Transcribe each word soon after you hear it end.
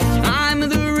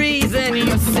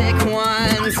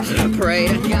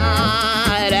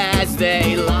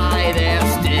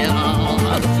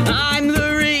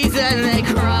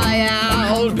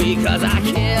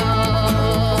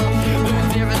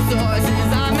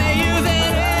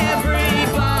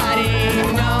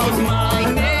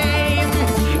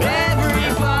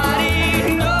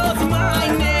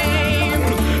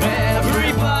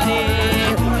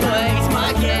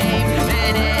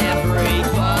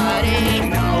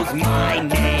my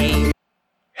name.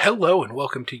 Hello and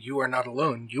welcome to You Are Not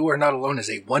Alone. You Are Not Alone is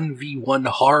a 1v1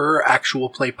 horror actual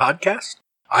play podcast.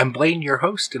 I'm Blaine, your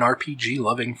host and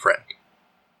RPG-loving friend.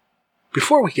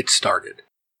 Before we get started,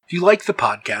 if you like the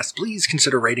podcast, please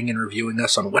consider rating and reviewing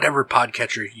us on whatever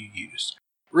podcatcher you use.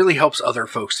 It really helps other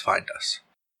folks find us.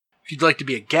 If you'd like to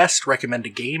be a guest, recommend a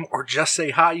game, or just say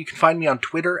hi, you can find me on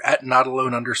Twitter at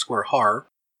notalone_horror,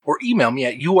 or email me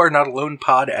at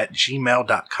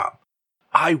youarenotalonepod@gmail.com.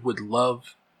 I would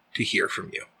love to hear from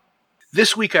you.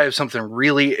 This week I have something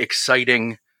really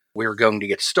exciting we're going to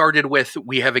get started with.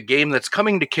 We have a game that's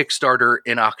coming to Kickstarter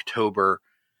in October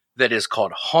that is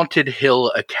called Haunted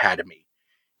Hill Academy.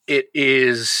 It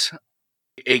is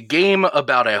a game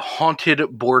about a haunted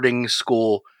boarding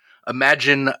school.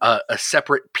 Imagine a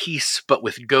separate piece, but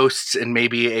with ghosts and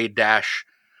maybe a dash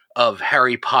of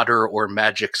Harry Potter or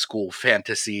magic school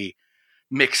fantasy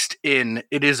mixed in.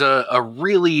 It is a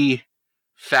really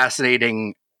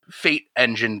fascinating Fate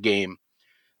Engine game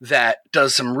that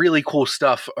does some really cool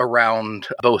stuff around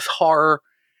both horror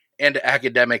and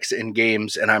academics in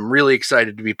games, and I'm really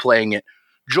excited to be playing it.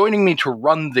 Joining me to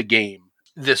run the game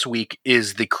this week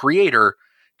is the creator,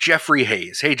 Jeffrey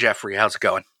Hayes. Hey, Jeffrey, how's it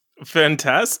going?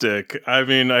 Fantastic. I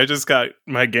mean, I just got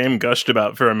my game gushed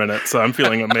about for a minute, so I'm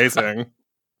feeling amazing.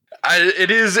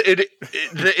 It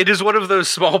is one of those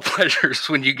small pleasures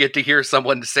when you get to hear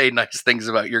someone say nice things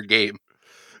about your game.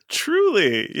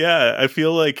 Truly, yeah. I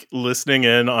feel like listening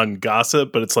in on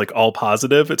gossip, but it's like all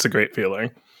positive. It's a great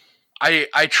feeling. I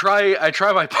try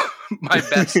my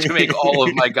best to make all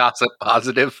of my gossip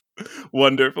positive.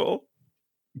 Wonderful.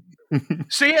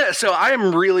 So I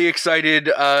am really excited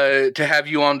to have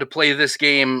you on to play this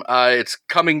game. It's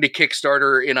coming to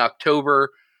Kickstarter in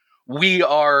October. We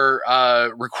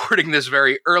are recording this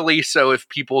very early, so if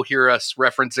people hear us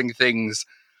referencing things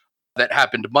that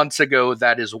happened months ago,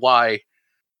 that is why.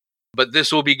 But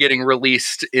this will be getting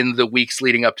released in the weeks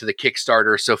leading up to the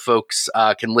Kickstarter, so folks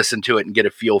can listen to it and get a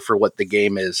feel for what the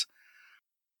game is.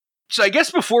 So I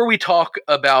guess before we talk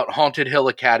about Haunted Hill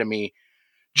Academy,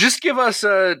 just tell us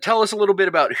a little bit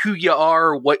about who you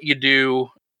are, what you do,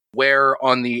 where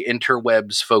on the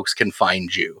interwebs folks can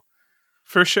find you.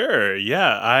 For sure,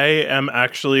 yeah. I am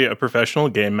actually a professional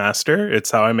game master.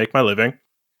 It's how I make my living.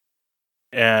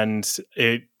 And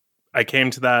I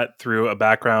came to that through a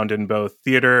background in both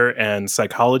theater and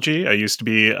psychology. I used to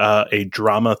be a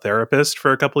drama therapist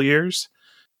for a couple years.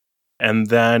 And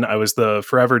then I was the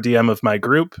forever DM of my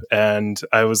group. And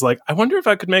I was like, I wonder if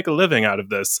I could make a living out of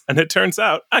this. And it turns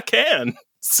out I can.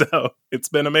 So it's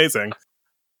been amazing.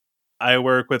 I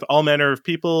work with all manner of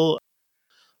people,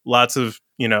 lots of,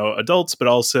 adults, but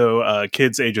also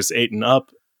kids ages 8 and up,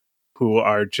 who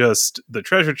are just the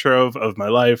treasure trove of my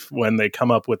life when they come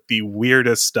up with the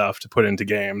weirdest stuff to put into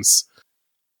games.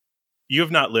 You have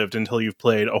not lived until you've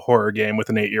played a horror game with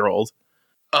an 8-year-old.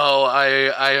 Oh,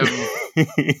 I am.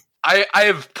 I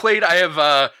have played.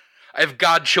 I have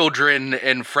godchildren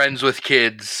and friends with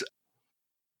kids,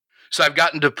 so I've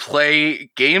gotten to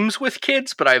play games with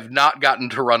kids, but I've not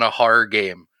gotten to run a horror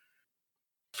game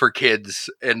for kids,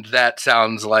 and that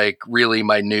sounds like really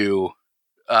my new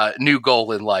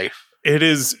goal in life. It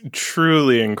is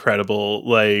truly incredible.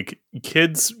 Like,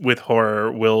 kids with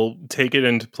horror will take it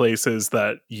into places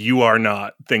that you are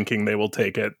not thinking they will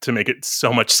take it to make it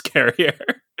so much scarier.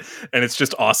 And it's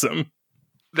just awesome.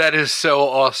 That is so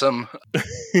awesome.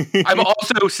 I'm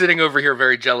also sitting over here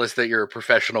very jealous that you're a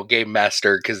professional game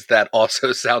master, because that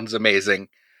also sounds amazing.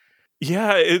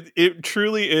 Yeah, it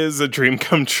truly is a dream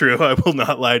come true. I will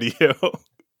not lie to you.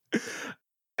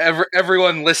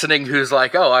 Everyone listening who's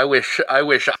like, oh, I wish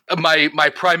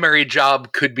my primary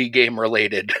job could be game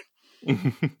related.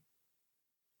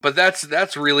 But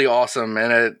that's really awesome,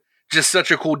 and just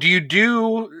such a cool.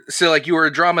 You were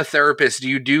a drama therapist, do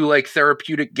you do like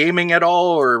therapeutic gaming at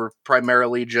all, or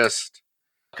primarily just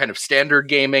kind of standard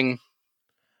gaming?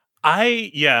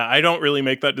 I don't really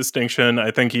make that distinction. I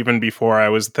think even before I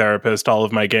was a therapist, all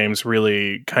of my games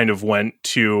really kind of went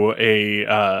to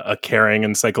a caring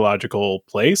and psychological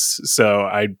place. So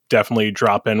I definitely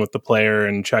drop in with the player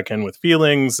and check in with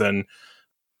feelings and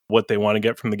what they want to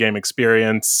get from the game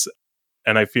experience.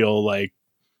 And I feel like,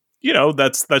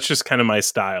 that's just kind of my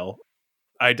style.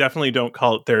 I definitely don't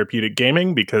call it therapeutic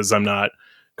gaming because I'm not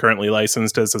currently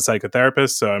licensed as a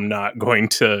psychotherapist, so I'm not going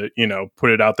to, put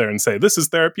it out there and say this is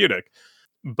therapeutic.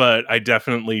 But I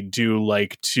definitely do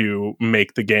like to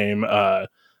make the game an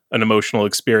emotional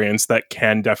experience that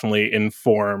can definitely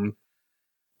inform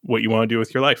what you want to do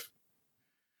with your life.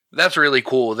 That's really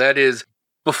cool. That is,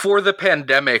 before the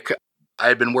pandemic, I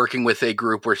had been working with a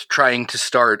group. We're trying to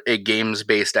start a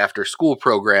games-based after-school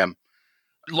program.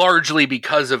 largely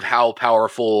because of how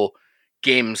powerful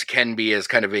games can be as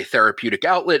kind of a therapeutic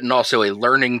outlet and also a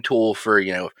learning tool for,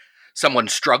 someone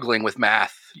struggling with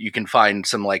math. You can find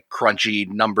some like crunchy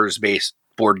numbers-based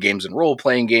board games and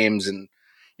role-playing games and,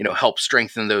 help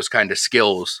strengthen those kind of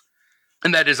skills.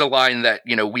 And that is a line that,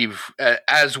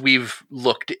 as we've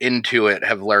looked into it,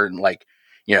 have learned, like,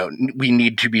 we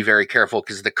need to be very careful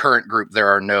because the current group, there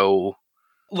are no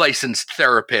licensed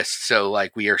therapists. So,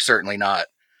 like, we are certainly not,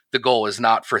 the goal is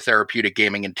not for therapeutic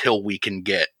gaming until we can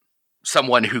get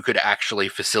someone who could actually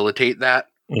facilitate that.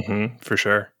 Mm-hmm, for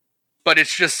sure. But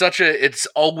it's just it's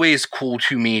always cool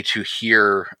to me to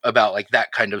hear about like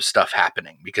that kind of stuff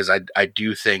happening, because I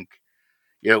do think,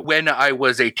 when I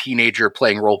was a teenager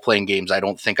playing role-playing games, I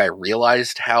don't think I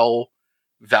realized how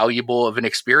valuable of an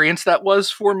experience that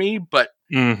was for me. But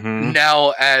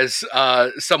now as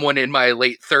someone in my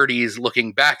late 30s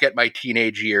looking back at my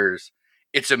teenage years,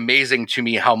 it's amazing to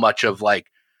me how much of like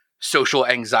social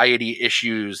anxiety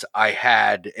issues I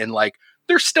had, and like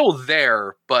they're still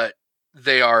there, but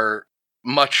they are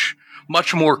much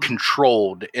more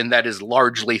controlled, and that is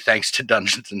largely thanks to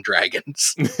Dungeons and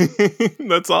Dragons.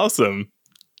 That's awesome.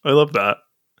 I love that.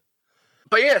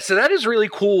 But yeah, so that is really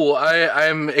cool.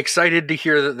 I'm excited to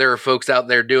hear that there are folks out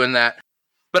there doing that.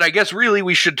 But I guess really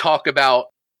we should talk about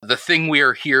the thing we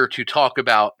are here to talk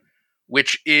about,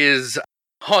 which is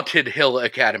Haunted Hill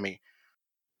Academy.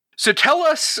 So tell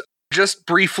us just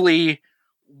briefly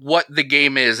what the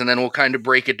game is, and then we'll kind of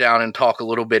break it down and talk a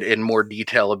little bit in more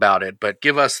detail about it. But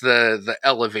give us the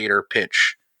elevator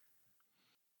pitch.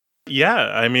 Yeah,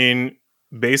 I mean,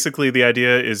 basically the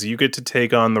idea is you get to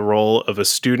take on the role of a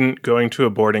student going to a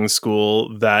boarding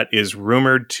school that is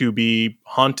rumored to be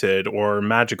haunted or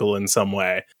magical in some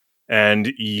way.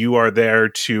 And you are there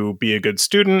to be a good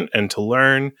student and to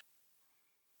learn,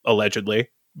 allegedly.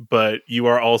 But you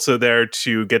are also there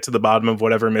to get to the bottom of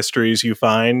whatever mysteries you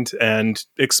find and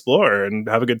explore and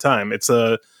have a good time. It's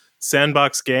a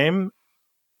sandbox game,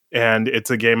 and it's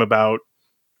a game about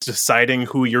deciding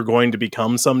who you're going to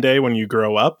become someday when you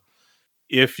grow up,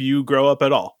 if you grow up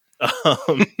at all.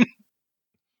 I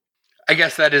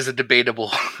guess that is a debatable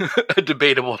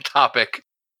topic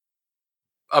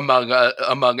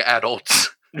among adults.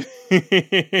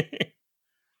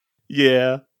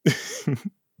 Yeah.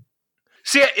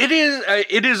 See,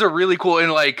 it is a really cool,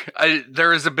 and like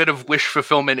there is a bit of wish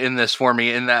fulfillment in this for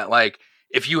me, in that like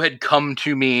if you had come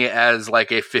to me as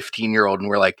like a 15-year-old and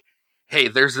were like, hey,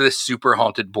 there's this super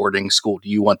haunted boarding school, do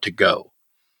you want to go?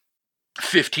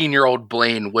 15-year-old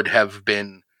Blaine would have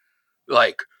been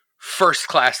like first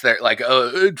class there, like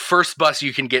first bus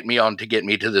you can get me on to get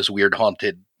me to this weird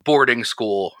haunted boarding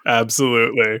school.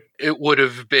 Absolutely. It would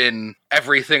have been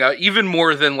everything, even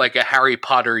more than like a Harry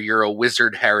Potter, you're a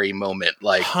wizard Harry moment.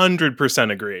 Like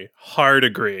 100% agree. Hard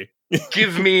agree.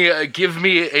 give me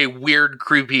a weird,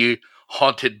 creepy,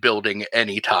 haunted building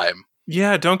anytime.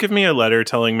 Yeah, don't give me a letter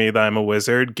telling me that I'm a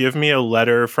wizard. Give me a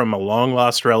letter from a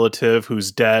long-lost relative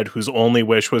who's dead, whose only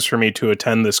wish was for me to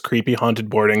attend this creepy haunted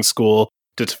boarding school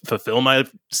to fulfill my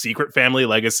secret family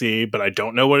legacy, but I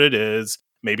don't know what it is.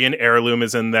 Maybe an heirloom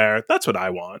is in there. That's what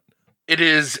I want. It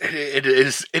is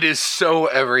so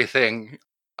everything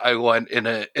I want in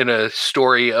a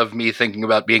story of me thinking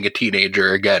about being a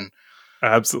teenager again.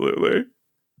 Absolutely.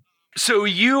 So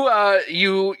you are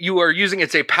using,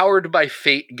 it's a Powered by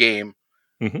Fate game,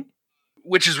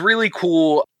 which is really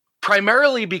cool,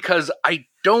 primarily because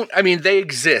they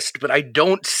exist, but I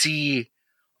don't see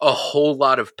a whole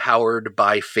lot of Powered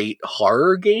by Fate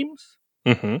horror games.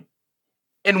 Mm-hmm.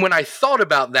 And when I thought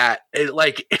about that,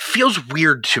 it feels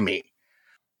weird to me,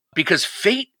 because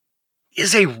Fate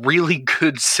is a really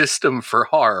good system for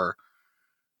horror.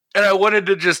 And I wanted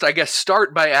to just, I guess,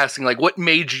 start by asking, like, what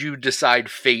made you decide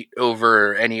Fate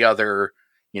over any other,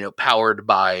 Powered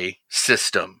by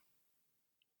system?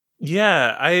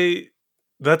 Yeah,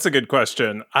 that's a good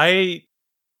question. I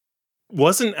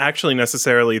wasn't actually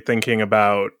necessarily thinking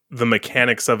about the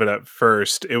mechanics of it at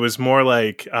first. It was more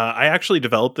like I actually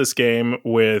developed this game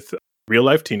with real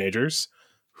life teenagers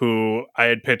who I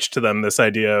had pitched to them this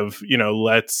idea of,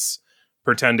 let's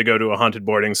pretend to go to a haunted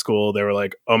boarding school. They were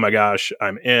like, oh my gosh,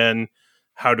 I'm in.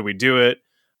 How do we do it?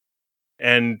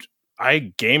 And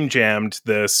I game jammed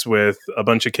this with a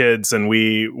bunch of kids, and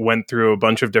we went through a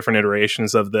bunch of different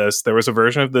iterations of this. There was a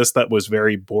version of this that was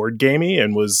very board gamey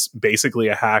and was basically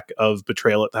a hack of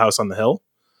Betrayal at the House on the Hill.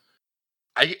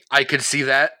 I could see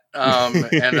that.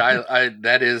 And I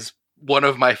that is one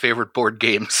of my favorite board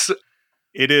games.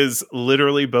 It is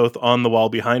literally both on the wall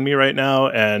behind me right now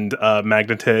and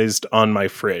magnetized on my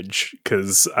fridge,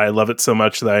 because I love it so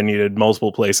much that I needed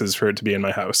multiple places for it to be in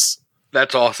my house.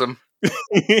 That's awesome.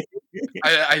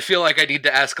 I feel like I need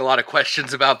to ask a lot of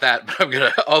questions about that,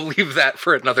 but I'll leave that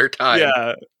for another time.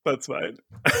 Yeah, that's fine.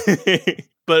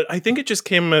 But I think it just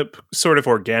came up sort of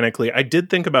organically. I did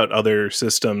think about other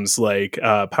systems like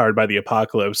Powered by the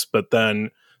Apocalypse, but then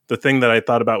the thing that I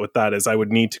thought about with that is I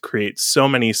would need to create so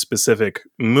many specific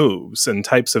moves and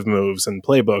types of moves and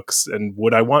playbooks, and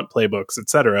would I want playbooks,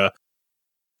 etc.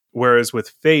 Whereas with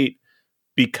Fate,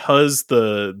 because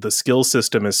the skill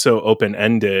system is so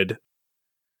open-ended,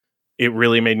 it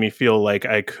really made me feel like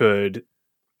I could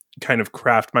kind of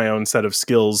craft my own set of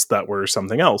skills that were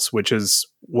something else, which is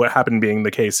what happened being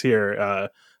the case here. I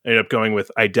ended up going with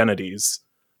identities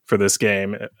for this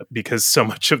game because so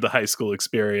much of the high school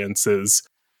experience is,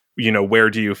 where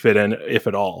do you fit in, if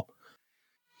at all?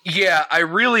 Yeah, I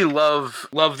really love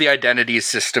the identities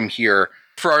system here.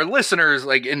 For our listeners,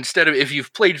 like, instead of, if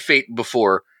you've played Fate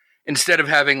before, instead of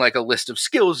having like a list of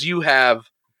skills, you have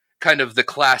kind of the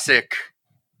classic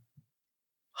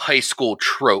high school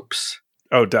tropes.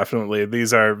 Oh, definitely.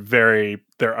 These are they're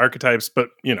archetypes, but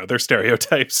they're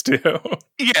stereotypes too.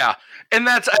 Yeah. And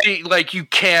that's, you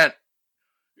can't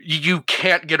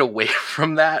get away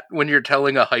from that when you're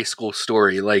telling a high school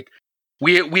story. Like,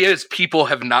 we as people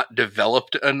have not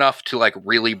developed enough to like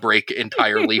really break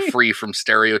entirely free from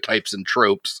stereotypes and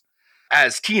tropes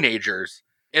as teenagers.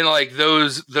 And like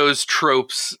those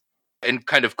tropes and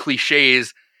kind of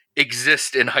cliches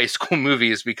exist in high school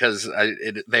movies because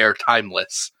they are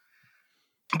timeless.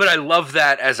 But I love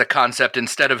that as a concept,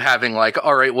 instead of having like,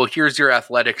 all right, well, here's your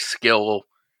athletic skill,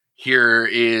 here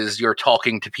is your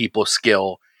talking to people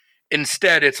skill.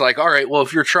 Instead, it's like, all right, well,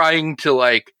 if you're trying to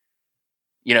like,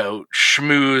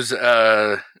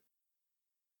 schmooze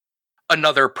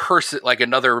another person, like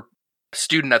another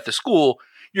student at the school,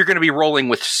 you're going to be rolling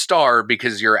with star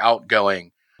because you're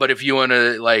outgoing. But if you want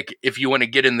to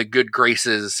get in the good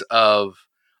graces of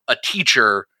a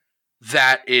teacher,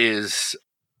 that is,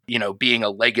 being a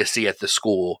legacy at the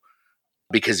school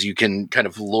because you can kind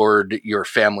of lord your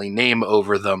family name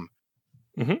over them.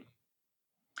 Mm-hmm.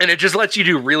 And it just lets you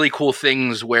do really cool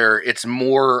things where it's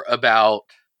more about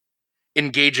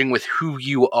engaging with who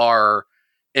you are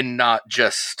and not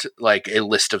just like a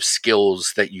list of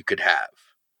skills that you could have.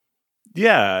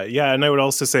 Yeah. And I would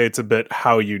also say it's a bit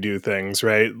how you do things,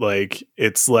 right? Like,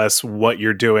 it's less what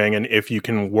you're doing and if you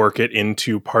can work it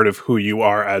into part of who you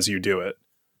are as you do it.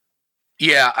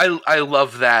 Yeah, I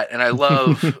love that. And I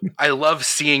love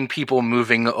seeing people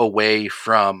moving away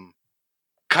from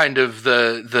kind of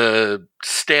the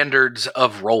standards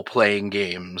of role-playing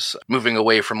games, moving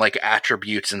away from like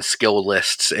attributes and skill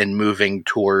lists and moving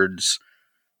towards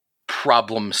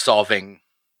problem-solving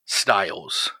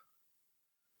styles.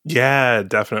 Yeah,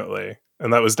 definitely.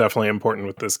 And that was definitely important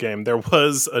with this game. There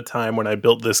was a time when I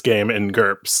built this game in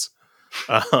GURPS,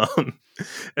 and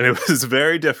it was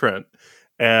very different.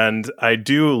 And I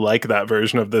do like that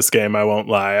version of this game, I won't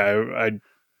lie.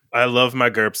 I love my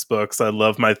GURPS books. I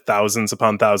love my thousands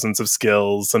upon thousands of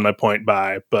skills and my point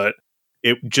buy, but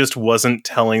it just wasn't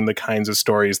telling the kinds of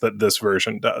stories that this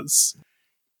version does.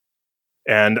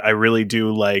 And I really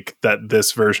do like that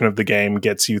this version of the game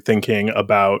gets you thinking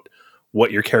about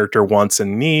what your character wants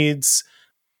and needs,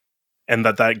 and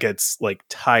that gets like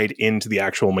tied into the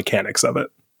actual mechanics of it.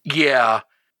 Yeah,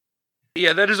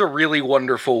 that is a really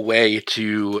wonderful way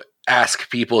to ask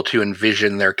people to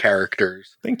envision their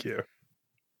characters. Thank you.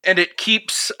 And it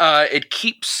keeps you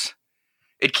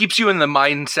in the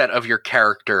mindset of your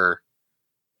character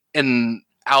and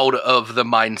out of the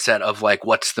mindset of like,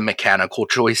 what's the mechanical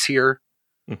choice here?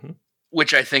 Mm-hmm.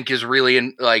 Which I think is really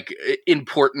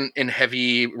important in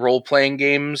heavy role-playing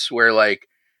games, where like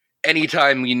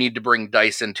anytime you need to bring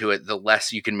dice into it, the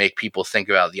less you can make people think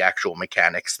about the actual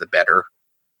mechanics, the better.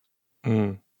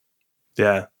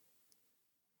 Yeah,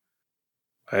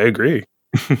 I agree.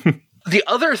 The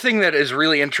other thing that is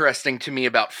really interesting to me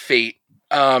about Fate,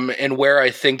 and where I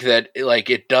think that like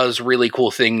it does really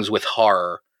cool things with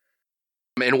horror,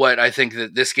 and what I think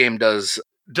that this game does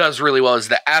really well, is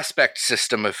the aspect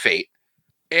system of Fate.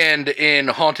 And in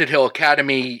Haunted Hill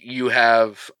Academy, you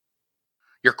have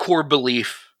your core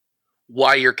belief,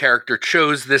 why your character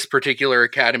chose this particular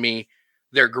academy,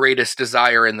 their greatest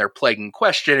desire, and their plaguing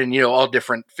question. And, all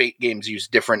different Fate games use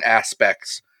different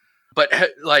aspects. But,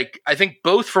 like, I think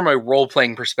both from a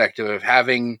role-playing perspective of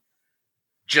having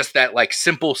just that, like,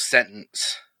 simple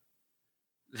sentence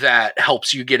that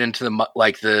helps you get into the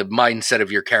mindset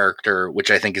of your character, which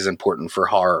I think is important for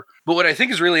horror. But what I think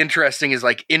is really interesting is,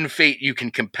 like, in Fate, you can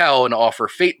compel and offer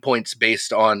fate points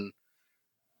based on,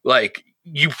 like,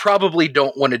 you probably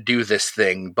don't want to do this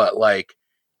thing, but, like,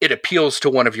 it appeals to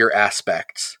one of your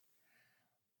aspects.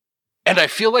 And I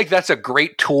feel like that's a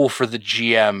great tool for the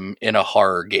GM in a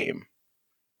horror game.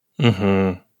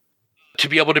 Mm-hmm. To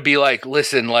be able to be like,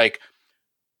 listen, like,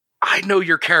 I know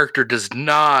your character does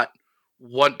not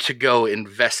want to go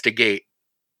investigate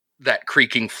that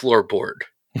creaking floorboard.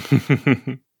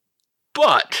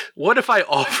 But what if I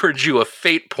offered you a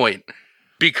fate point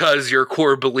because your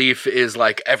core belief is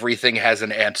like everything has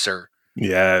an answer?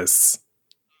 Yes.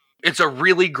 It's a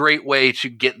really great way to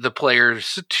get the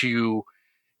players to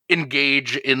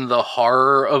engage in the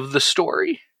horror of the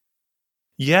story.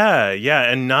 Yeah,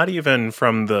 and not even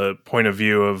from the point of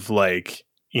view of like,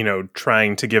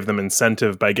 trying to give them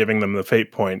incentive by giving them the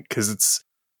fate point, because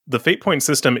the fate point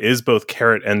system is both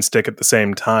carrot and stick at the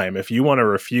same time. If you want to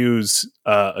refuse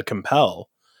a compel,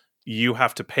 you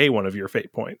have to pay one of your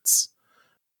fate points.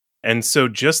 And so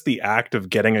just the act of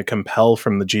getting a compel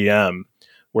from the GM,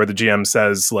 where the GM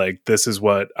says, like, this is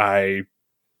what I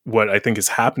think is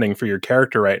happening for your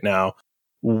character right now,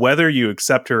 whether you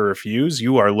accept or refuse,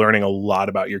 you are learning a lot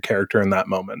about your character in that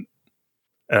moment.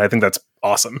 And I think that's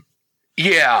awesome.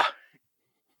 Yeah.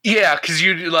 Yeah, because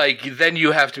then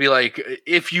you have to be like,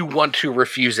 if you want to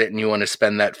refuse it and you want to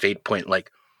spend that fate point,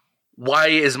 like, why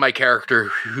is my character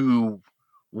who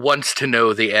wants to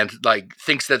know the answer, like,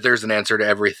 thinks that there's an answer to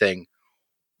everything,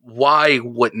 why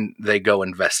wouldn't they go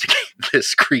investigate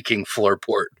this creaking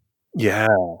floorboard? Yeah.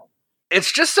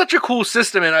 It's just such a cool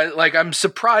system, and I'm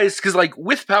surprised because, like,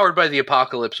 with Powered by the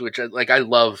Apocalypse, which I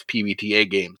love PBTA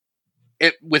games.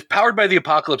 With Powered by the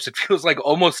Apocalypse, it feels like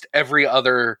almost every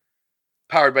other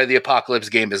Powered by the Apocalypse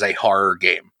game is a horror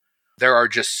game. There are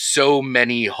just so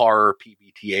many horror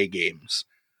PBTA games,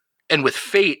 and with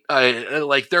Fate,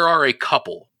 there are a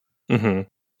couple,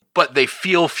 but they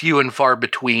feel few and far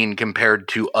between compared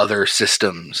to other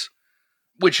systems.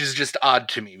 Which is just odd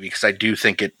to me because I do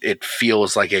think it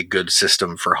feels like a good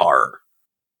system for horror.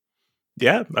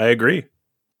 Yeah, I agree.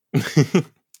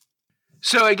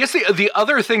 So I guess the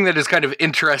other thing that is kind of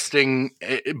interesting,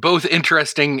 both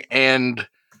interesting and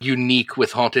unique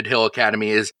with Haunted Hill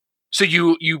Academy is, so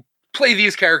you play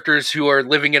these characters who are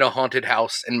living in a haunted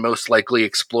house and most likely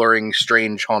exploring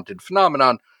strange haunted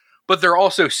phenomenon, but they're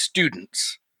also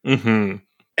students. Mm-hmm.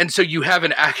 And so you have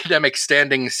an academic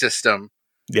standing system.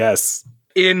 Yes.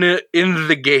 In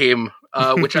the game,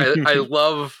 which I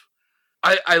love.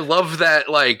 I love that,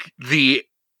 like, the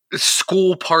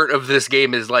school part of this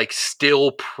game is, like,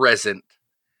 still present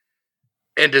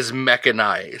and is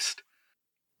mechanized.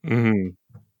 Mm-hmm.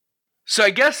 So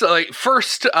I guess, like,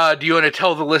 first, do you want to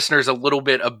tell the listeners a little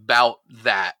bit about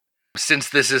that, since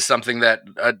this is something that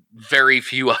very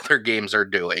few other games are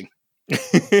doing?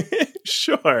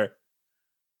 Sure.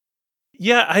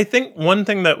 Yeah, I think one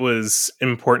thing that was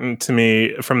important to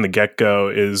me from the get-go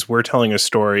is we're telling a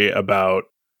story about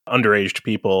underage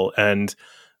people, and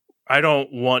I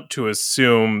don't want to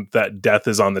assume that death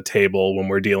is on the table when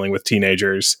we're dealing with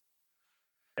teenagers.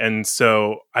 And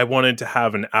so I wanted to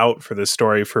have an out for this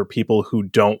story for people who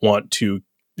don't want to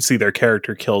see their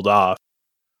character killed off,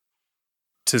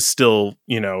 to still,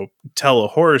 tell a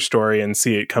horror story and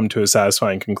see it come to a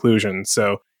satisfying conclusion.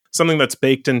 So something that's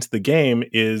baked into the game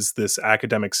is this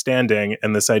academic standing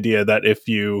and this idea that if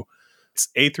it's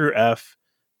A through F,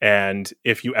 and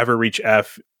if you ever reach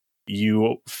F,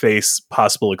 you face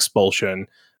possible expulsion,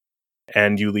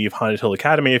 and you leave Haunted Hill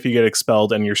Academy if you get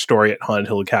expelled, and your story at Haunted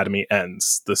Hill Academy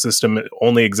ends. The system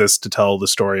only exists to tell the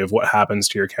story of what happens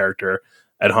to your character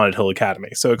at Haunted Hill Academy.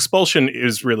 So expulsion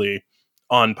is really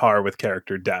on par with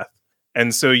character death.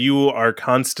 And so you are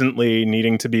constantly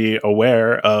needing to be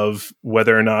aware of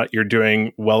whether or not you're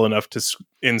doing well enough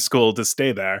in school to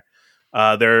stay there.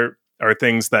 There are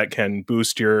things that can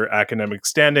boost your academic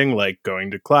standing, like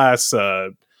going to class,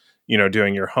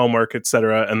 doing your homework,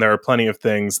 etc. And there are plenty of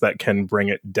things that can bring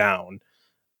it down.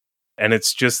 And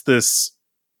it's just this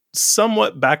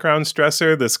somewhat background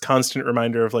stressor, this constant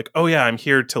reminder of like, oh yeah, I'm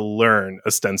here to learn,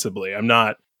 ostensibly. I'm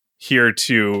not here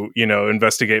to,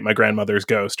 investigate my grandmother's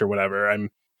ghost or whatever.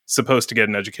 I'm supposed to get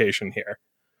an education here.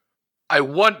 I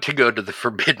want to go to the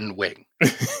Forbidden Wing,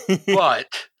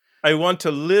 but I want to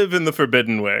live in the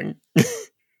Forbidden Wing.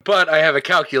 But I have a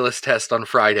calculus test on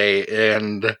Friday,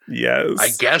 and yes, I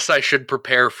guess I should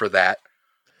prepare for that.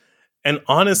 And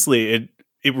honestly,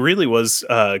 it really was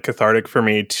cathartic for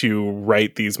me to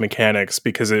write these mechanics,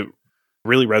 because it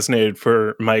really resonated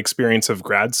for my experience of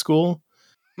grad school.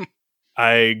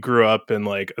 I grew up in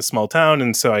like a small town,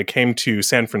 and so I came to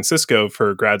San Francisco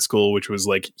for grad school, which was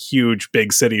like huge,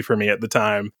 big city for me at the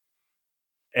time.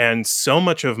 And so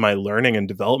much of my learning and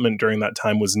development during that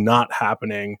time was not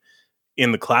happening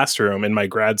in the classroom in my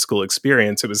grad school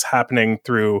experience. It was happening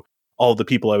through all the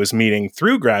people I was meeting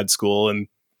through grad school, and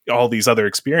all these other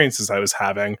experiences I was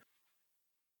having.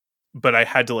 But I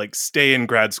had to like stay in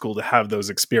grad school to have those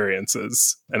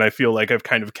experiences. And I feel like I've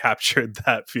kind of captured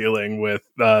that feeling with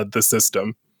the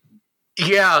system.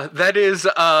 Yeah, that is,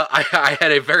 I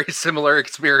had a very similar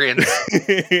experience.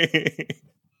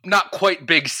 Not quite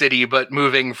big city, but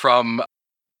moving from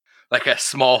like a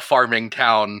small farming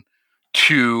town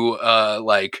to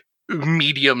like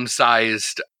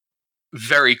medium-sized,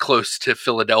 very close to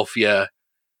Philadelphia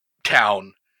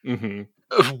town. Mm-hmm.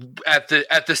 At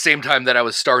the same time that I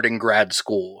was starting grad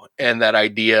school, and that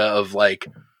idea of like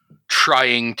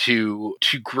trying to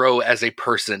grow as a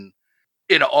person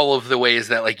in all of the ways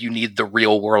that like you need the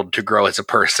real world to grow as a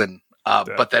person,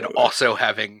 but then also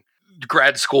having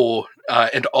grad school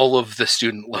and all of the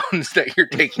student loans that you're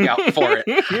taking out for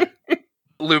it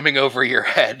looming over your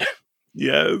head.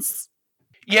 Yes.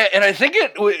 Yeah, and I think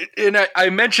I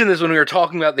mentioned this when we were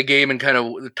talking about the game and kind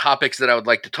of the topics that I would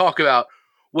like to talk about.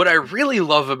 What I really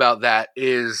love about that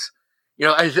is, you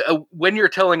know, when you're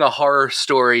telling a horror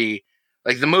story,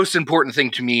 like the most important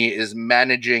thing to me is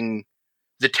managing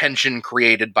the tension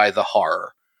created by the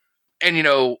horror. And, you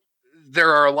know,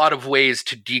 there are a lot of ways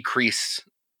to decrease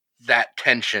that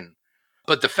tension.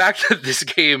 But the fact that this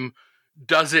game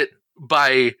does it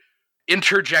by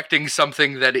interjecting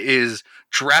something that is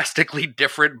drastically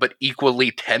different but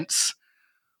equally tense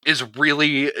is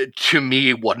really, to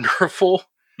me, wonderful.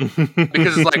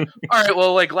 Because it's like, all right,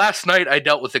 well, like last night I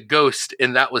dealt with a ghost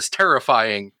and that was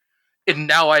terrifying. And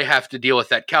now I have to deal with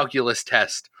that calculus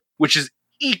test, which is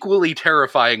equally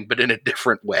terrifying, but in a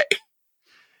different way.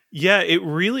 Yeah, it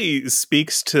really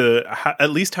speaks to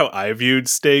at least how I viewed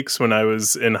stakes when I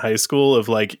was in high school of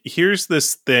like, here's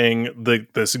this thing,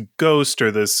 this ghost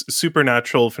or this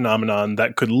supernatural phenomenon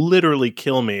that could literally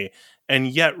kill me. And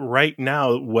yet right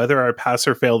now, whether I pass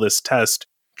or fail this test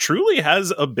truly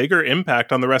has a bigger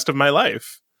impact on the rest of my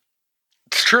life.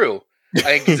 It's true.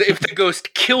 Like, if the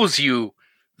ghost kills you,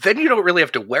 then you don't really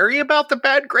have to worry about the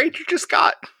bad grade you just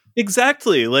got.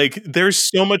 Exactly. Like, there's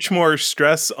so much more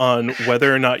stress on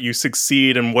whether or not you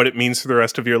succeed and what it means for the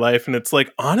rest of your life. And it's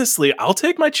like, honestly, I'll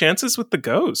take my chances with the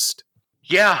ghost.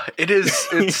 Yeah, it is.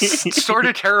 It's sort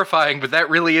of terrifying, but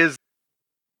that really is.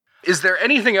 Is there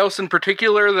anything else in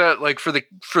particular that, like, for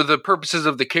the purposes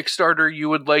of the Kickstarter, you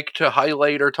would like to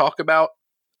highlight or talk about?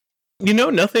 You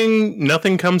know,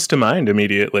 nothing comes to mind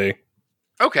immediately.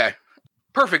 Okay,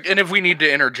 perfect. And if we need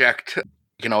to interject,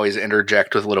 you can always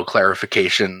interject with little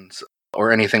clarifications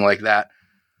or anything like that.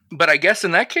 But I guess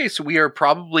in that case, we are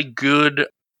probably good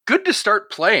to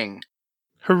start playing.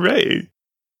 Hooray.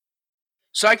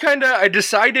 So I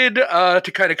decided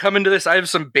to kind of come into this. I have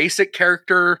some basic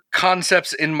character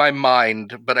concepts in my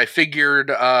mind, but I figured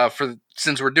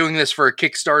since we're doing this for a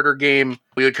Kickstarter game,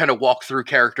 we would kind of walk through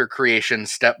character creation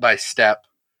step by step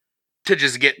to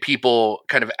just get people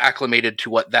kind of acclimated to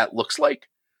what that looks like.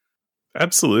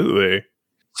 Absolutely.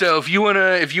 So if you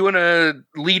wanna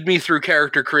lead me through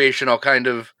character creation, I'll kind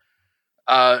of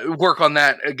work on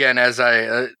that again as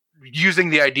I. Using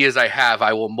the ideas I have,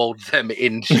 I will mold them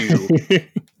into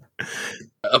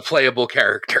a playable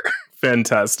character.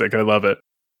 Fantastic. I love it.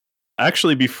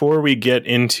 Actually, before we get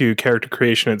into character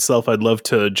creation itself, I'd love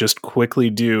to just quickly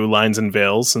do lines and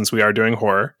veils since we are doing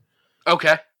horror.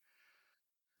 Okay.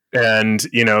 And,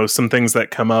 you know, some things that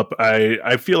come up,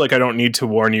 I feel like I don't need to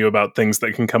warn you about things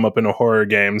that can come up in a horror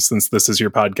game since this is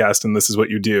your podcast and this is what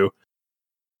you do.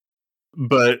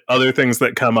 But other things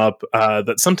that come up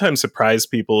that sometimes surprise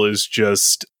people is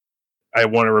just, I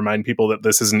want to remind people that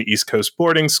this is an East Coast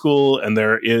boarding school and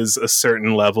there is a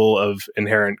certain level of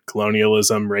inherent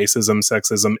colonialism, racism,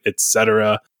 sexism,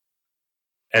 etc.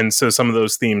 And so some of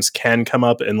those themes can come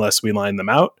up unless we line them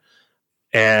out.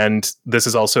 And this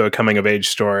is also a coming of age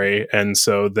story. And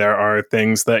so there are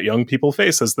things that young people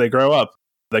face as they grow up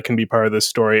that can be part of this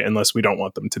story unless we don't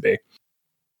want them to be.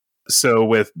 So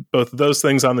with both of those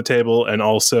things on the table and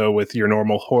also with your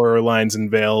normal horror lines and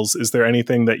veils, is there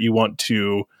anything that you want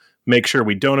to make sure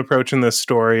we don't approach in this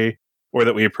story or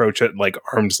that we approach at like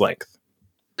arm's length?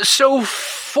 So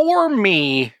for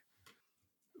me,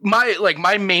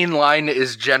 my main line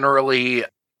is generally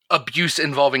abuse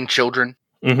involving children.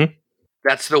 Mm-hmm.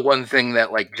 That's the one thing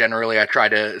that like generally I try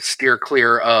to steer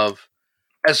clear of.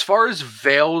 As far as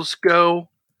veils go,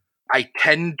 I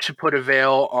tend to put a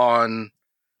veil on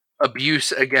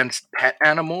abuse against pet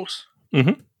animals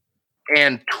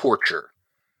and torture.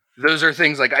 Those are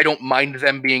things like I don't mind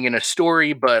them being in a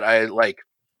story, but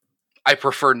I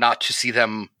prefer not to see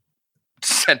them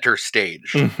center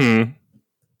stage. Mm-hmm.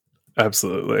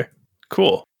 Absolutely.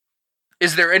 Cool.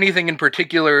 Is there anything in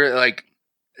particular, like,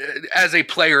 as a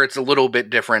player, it's a little bit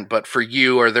different, but for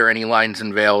you, are there any lines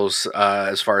and veils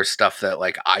as far as stuff that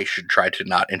like I should try to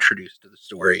not introduce to the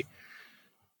story?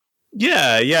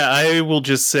 Yeah, I will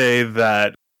just say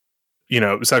that,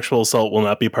 sexual assault will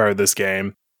not be part of this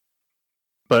game.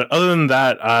 But other than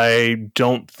that, I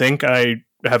don't think I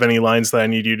have any lines that I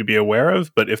need you to be aware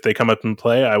of, but if they come up in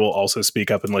play, I will also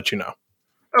speak up and let you know.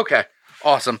 Okay,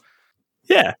 awesome.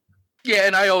 Yeah. Yeah,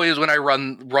 and I always, when I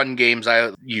run games,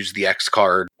 I use the X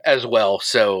card as well.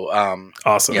 So,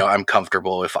 awesome. I'm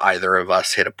comfortable if either of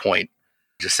us hit a point,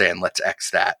 just saying, let's X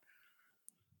that.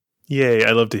 Yay,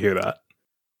 I love to hear that.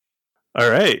 All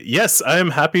right. Yes, I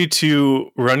am happy to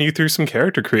run you through some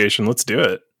character creation. Let's do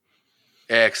it.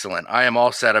 Excellent. I am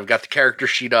all set. I've got the character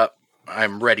sheet up.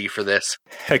 I'm ready for this.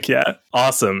 Heck yeah.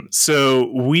 Awesome.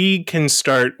 So we can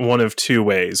start one of two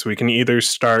ways. We can either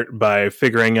start by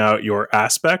figuring out your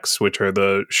aspects, which are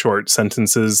the short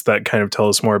sentences that kind of tell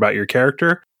us more about your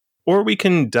character, or we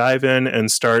can dive in and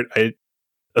start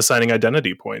assigning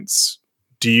identity points.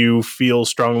 Do you feel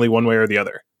strongly one way or the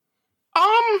other?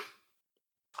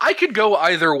 I could go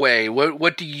either way.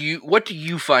 What do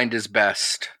you find is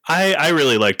best? I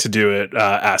really like to do it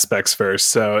aspects first.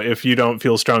 So if you don't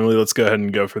feel strongly, let's go ahead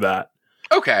and go for that.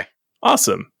 Okay.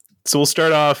 Awesome. So we'll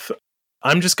start off.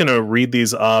 I'm just going to read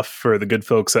these off for the good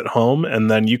folks at home, and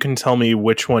then you can tell me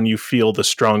which one you feel the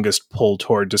strongest pull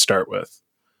toward to start with.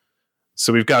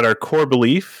 So we've got our core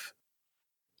belief.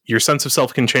 Your sense of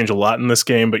self can change a lot in this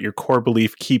game, but your core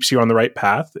belief keeps you on the right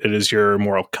path. It is your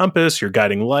moral compass, your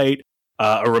guiding light,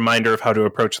 a reminder of how to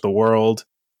approach the world.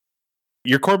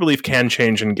 Your core belief can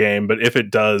change in game, but if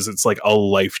it does, it's like a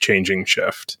life-changing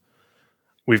shift.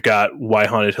 We've got Why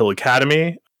Haunted Hill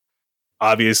Academy.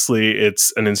 Obviously,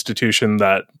 it's an institution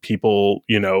that people,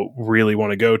 really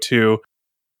want to go to.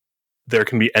 There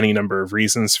can be any number of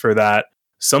reasons for that.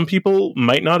 Some people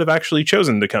might not have actually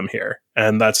chosen to come here,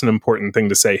 and that's an important thing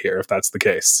to say here if that's the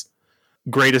case.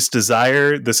 Greatest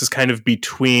desire, this is kind of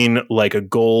between like a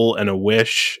goal and a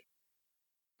wish.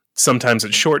 Sometimes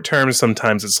it's short term,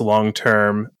 sometimes it's long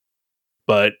term,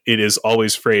 but it is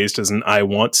always phrased as an I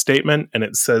want statement, and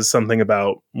it says something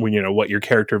about what your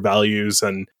character values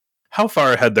and how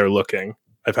far ahead they're looking.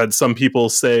 I've had some people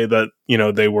say that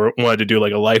they wanted to do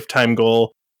like a lifetime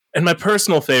goal, and my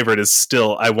personal favorite is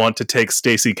still I want to take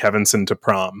Stacey Kevinson to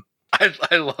prom.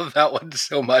 I love that one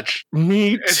so much.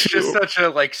 Me too. It's just such a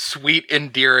like sweet,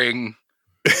 endearing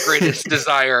greatest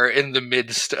desire in the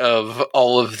midst of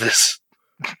all of this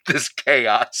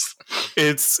chaos.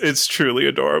 It's truly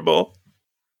adorable.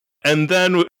 And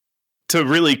then to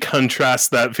really contrast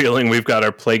that feeling, we've got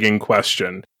our plaguing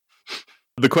question.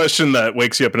 The question that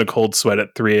wakes you up in a cold sweat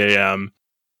at 3 a.m.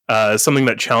 Something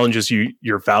that challenges you,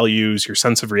 your values, your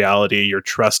sense of reality, your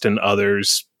trust in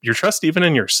others, your trust even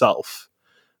in yourself.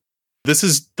 This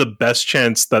is the best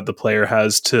chance that the player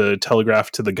has to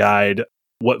telegraph to the guide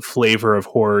what flavor of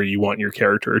horror you want your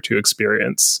character to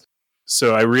experience.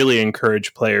 So I really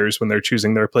encourage players when they're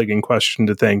choosing their plaguing question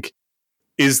to think,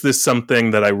 is this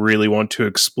something that I really want to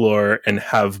explore and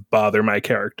have bother my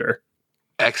character?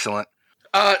 Excellent.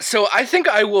 So I think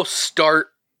I will start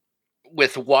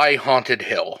with Why Haunted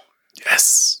Hill.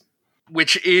 Yes.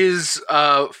 Which is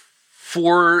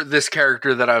for this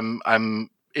character that I'm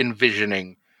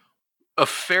envisioning a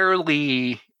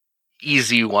fairly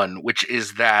easy one, which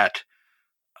is that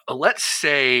let's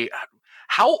say,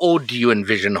 how old do you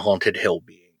envision Haunted Hill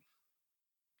being?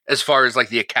 As far as like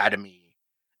the academy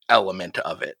element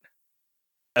of it.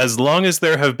 As long as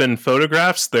there have been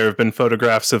photographs, there have been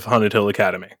photographs of Haunted Hill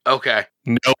Academy. Okay.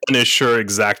 No one is sure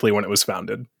exactly when it was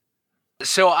founded.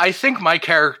 So I think my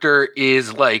character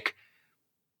is like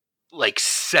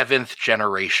 7th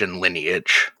generation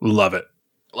lineage. Love it.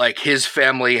 Like his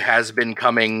family has been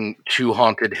coming to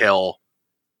Haunted Hill,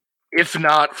 if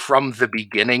not from the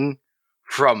beginning,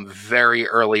 from very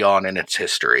early on in its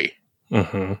history.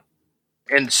 Mm-hmm.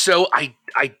 And so I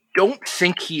don't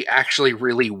think he actually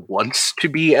really wants to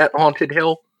be at Haunted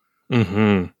Hill.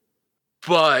 Mm-hmm.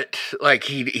 But like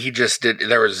he just did.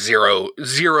 There was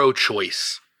zero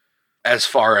choice as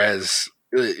far as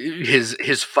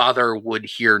his father would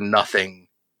hear nothing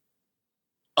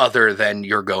other than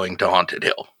you're going to Haunted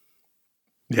Hill.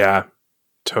 Yeah,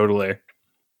 totally.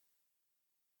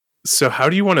 So how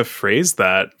do you want to phrase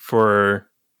that for,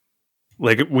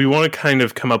 like, we want to kind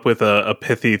of come up with a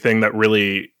pithy thing that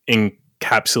really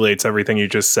encapsulates everything you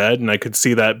just said. And I could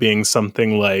see that being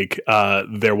something like,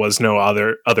 there was no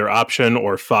other option,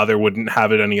 or father wouldn't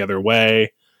have it any other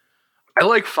way. I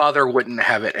like father wouldn't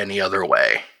have it any other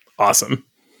way. Awesome.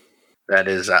 That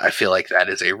is, I feel like that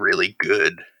is a really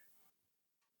good.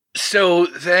 So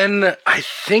then I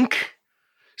think,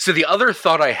 So the other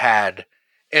thought I had,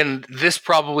 and this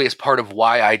probably is part of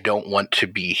why I don't want to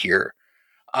be here,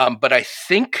 but I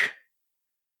think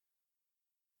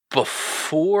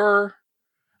before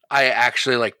I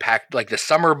actually packed, the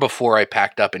summer before I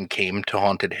packed up and came to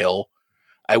Haunted Hill,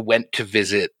 I went to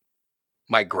visit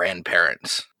my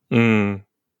grandparents. Mm.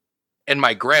 And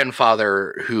my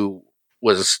grandfather, who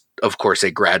was, of course, a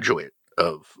graduate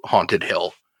of Haunted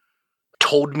Hill,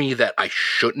 told me that I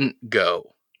shouldn't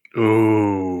go.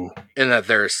 Ooh. And that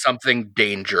there's something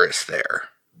dangerous there.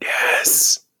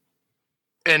 Yes.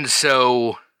 And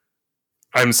so...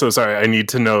 I'm so sorry. I need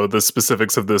to know the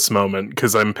specifics of this moment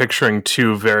because I'm picturing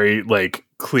two very,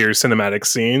 clear cinematic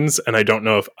scenes, and I don't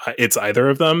know if it's either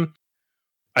of them.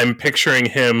 I'm picturing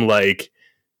him,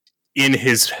 in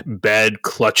his bed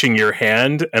clutching your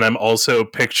hand, and I'm also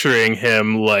picturing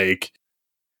him,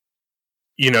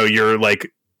 you're,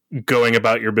 going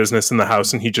about your business in the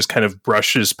house, and he just kind of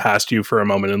brushes past you for a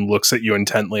moment and looks at you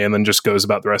intently, and then just goes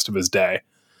about the rest of his day.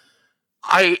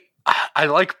 I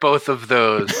like both of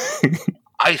those.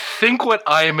 I think what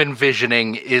I am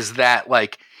envisioning is that,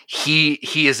 he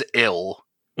is ill.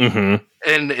 Mm-hmm.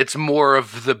 And it's more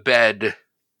of the bed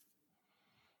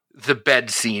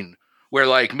scene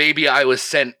where, maybe I was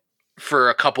sent for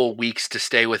a couple weeks to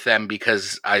stay with them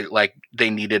because they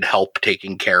needed help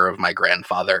taking care of my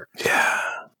grandfather. Yeah.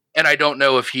 And I don't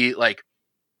know if he,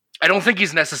 I don't think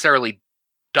he's necessarily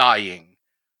dying,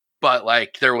 but,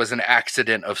 there was an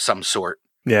accident of some sort.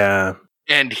 Yeah.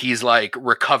 And he's,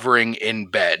 recovering in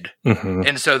bed. Mm-hmm.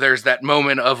 And so there's that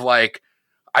moment of, I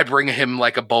bring him,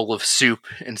 a bowl of soup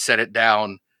and set it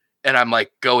down, and I'm,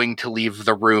 going to leave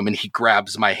the room, and he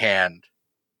grabs my hand.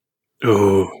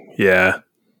 Ooh, yeah.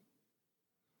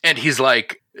 And he's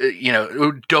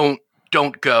don't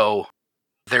go.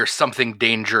 There's something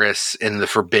dangerous in the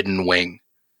Forbidden Wing.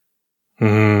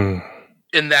 Mm.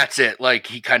 And that's it.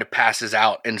 He kind of passes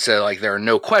out, and so, there are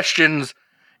no questions.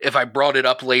 If I brought it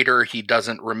up later, he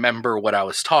doesn't remember what I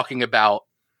was talking about.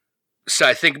 So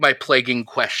I think my plaguing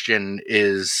question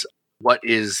is, what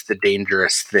is the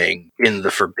dangerous thing in the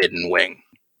Forbidden Wing?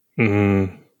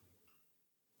 Mm.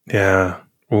 Yeah.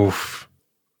 Oof.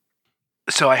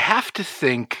 So I have to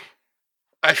think,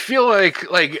 I feel like,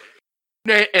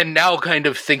 and now kind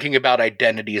of thinking about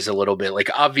identities a little bit,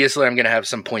 obviously I'm going to have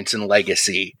some points in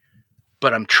legacy,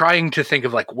 but I'm trying to think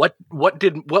of what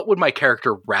would my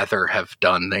character rather have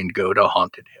done than go to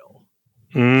Haunted Hill?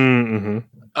 Mm-hmm.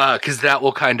 Because that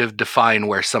will kind of define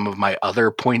where some of my other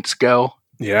points go.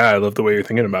 Yeah, I love the way you're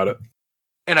thinking about it.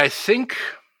 And I think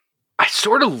I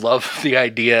sort of love the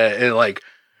idea,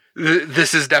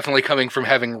 this is definitely coming from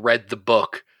having read the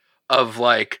book, of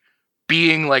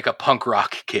being a punk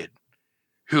rock kid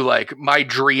who my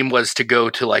dream was to go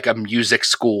to a music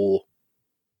school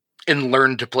and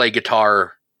learn to play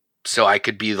guitar so I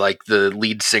could be the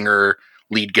lead singer,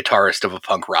 lead guitarist of a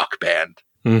punk rock band.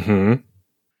 Mm-hmm.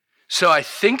 So I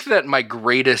think that my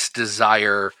greatest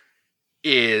desire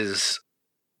is,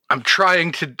 I'm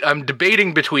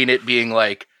debating between it being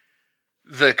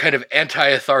the kind of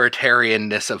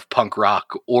anti-authoritarianness of punk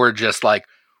rock, or just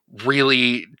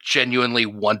really genuinely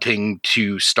wanting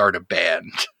to start a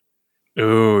band.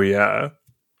 Ooh, yeah.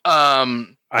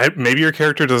 Maybe your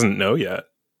character doesn't know yet.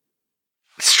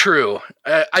 It's true.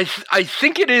 I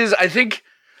think it is. I think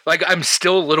I'm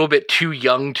still a little bit too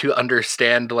young to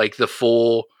understand the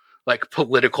full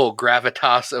political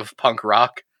gravitas of punk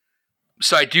rock.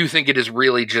 So I do think it is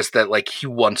really just that he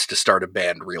wants to start a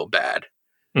band real bad.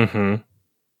 Mm-hmm.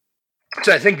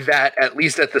 So I think that, at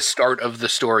least at the start of the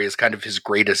story, is kind of his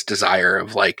greatest desire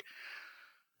of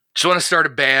just want to start a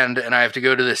band, and I have to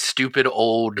go to this stupid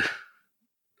old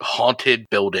haunted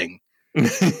building.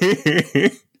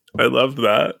 I love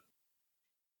that.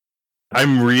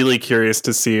 I'm really curious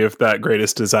to see if that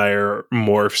greatest desire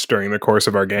morphs during the course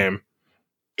of our game.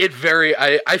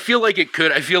 I feel like it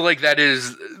could. I feel like that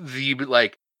is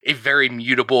a very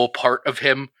mutable part of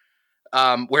him.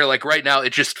 Where right now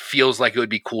it just feels like it would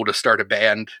be cool to start a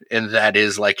band, and that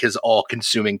is his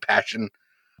all-consuming passion.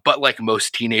 But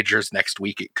most teenagers next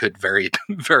week, it could very,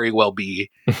 very well be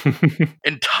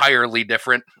entirely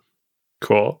different.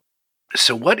 Cool.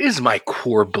 So what is my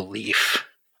core belief?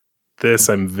 This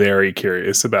I'm very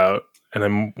curious about, and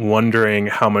I'm wondering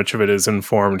how much of it is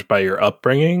informed by your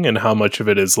upbringing and how much of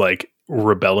it is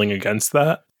rebelling against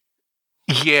that.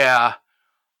 Yeah,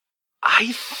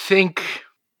 I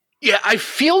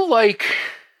feel like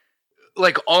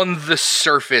on the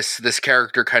surface, this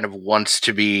character kind of wants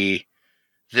to be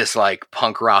this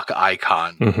punk rock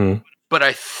icon. Mm-hmm. But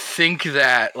I think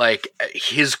that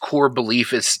his core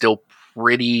belief is still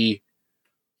pretty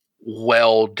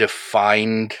well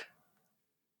defined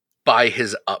by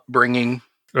his upbringing.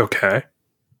 Okay.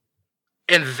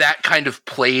 And that kind of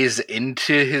plays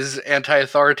into his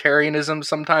anti-authoritarianism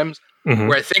sometimes,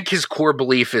 where I think his core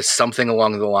belief is something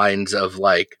along the lines of,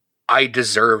 like, I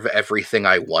deserve everything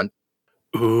I want.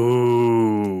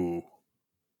 Ooh.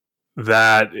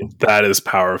 That is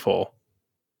powerful.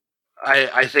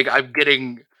 I think I'm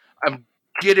getting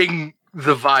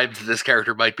the vibe that this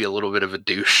character might be a little bit of a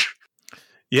douche.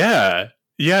 Yeah.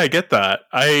 Yeah, I get that.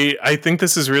 I think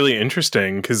this is really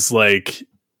interesting because, like,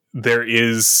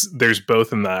 there's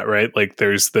both in that, right? Like,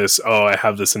 there's this, oh, I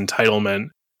have this entitlement,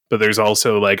 but there's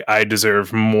also, like, I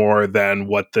deserve more than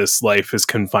what this life is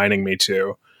confining me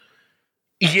to.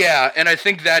 Yeah, and I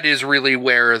think that is really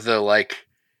where the, like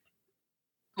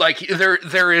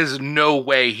there is no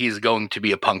way he's going to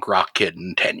be a punk rock kid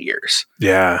in 10 years.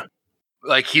 Yeah.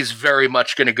 Like, he's very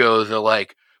much going to go the,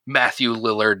 like, Matthew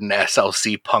Lillard and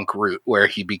SLC punk route, where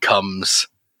he becomes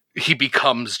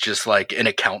just like an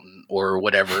accountant or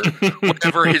whatever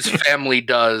his family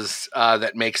does,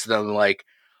 that makes them, like,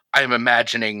 I'm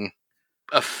imagining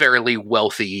a fairly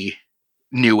wealthy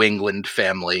New England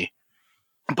family.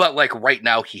 But, like, right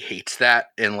now he hates that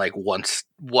and, like, wants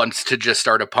to just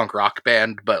start a punk rock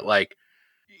band, but, like,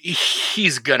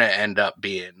 he's gonna end up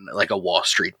being, like, a Wall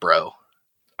Street bro.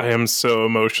 I am so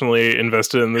emotionally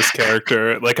invested in this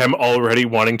character. Like, I'm already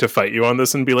wanting to fight you on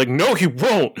this and be like, no, he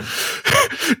won't.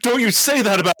 Don't you say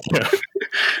that about him.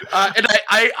 And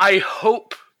I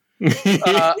hope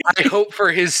I hope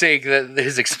for his sake that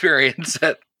his experience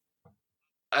at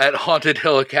Haunted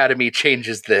Hill Academy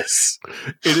changes this.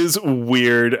 It is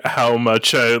weird how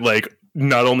much I, like,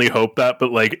 not only hope that,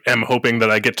 but, like, am hoping that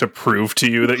I get to prove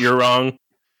to you that you're wrong.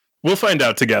 We'll find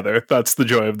out together. That's the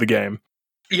joy of the game.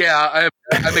 Yeah,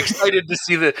 I'm excited to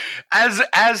see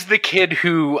as the kid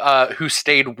who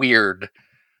stayed weird.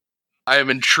 I am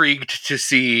intrigued to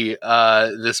see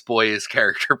this boy's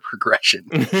character progression.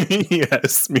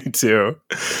 Yes, me too.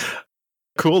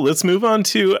 Cool. Let's move on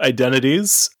to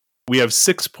identities. We have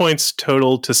 6 points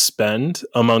total to spend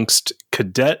amongst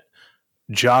Cadet,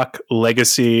 Jock,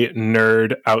 Legacy,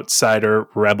 Nerd, Outsider,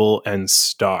 Rebel, and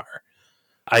Star.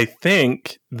 I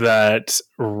think that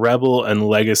Rebel and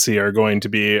Legacy are going to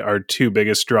be our two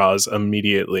biggest draws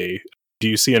immediately. Do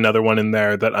you see another one in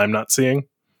there that I'm not seeing?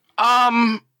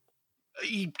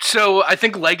 So I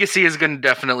think Legacy is going to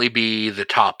definitely be the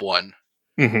top one.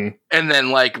 Mm-hmm. And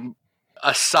then, like,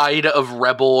 a side of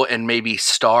Rebel and maybe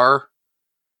Star.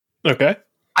 Okay.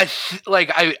 I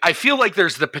feel like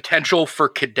there's the potential for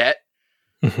Cadet,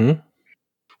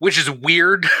 which is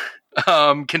weird,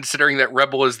 considering that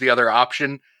Rebel is the other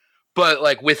option. But,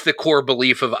 like, with the core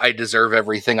belief of I deserve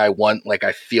everything I want, like,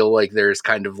 I feel like there's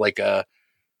kind of like a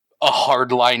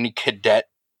hardline Cadet,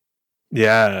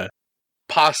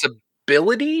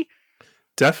 possibility.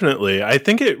 Definitely. I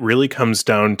think it really comes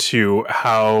down to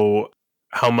how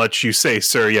much you say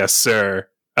 "sir, yes, sir"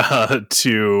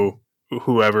 to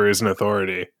whoever is an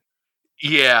authority.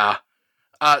 Yeah.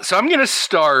 So I'm going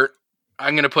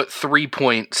to put 3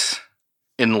 points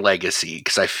in Legacy,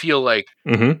 because I feel like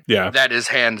that is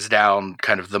hands down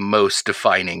kind of the most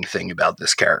defining thing about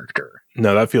this character.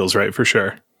 No, that feels right for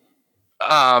sure.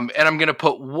 And I'm going to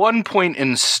put 1 point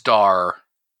in Star,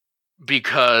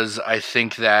 because I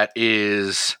think that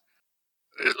is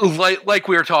like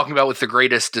we were talking about with The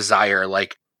Greatest Desire.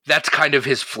 Like, that's kind of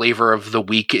his flavor of the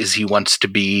week, is he wants to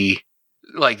be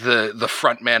like the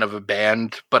front man of a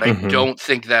band, but I don't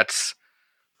think that's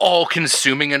all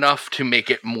consuming enough to make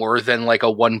it more than like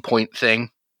a 1 point thing.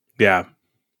 Yeah.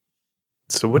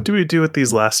 So what do we do with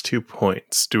these last 2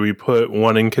 points? Do we put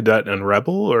one in Cadet and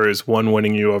Rebel, or is one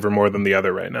winning you over more than the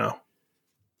other right now?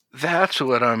 That's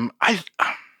what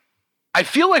I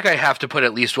feel like I have to put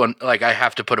at least one, like, I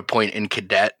have to put a point in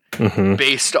Cadet,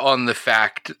 based on the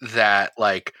fact that,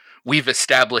 like, we've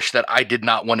established that I did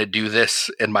not want to do this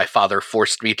and my father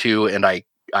forced me to, and I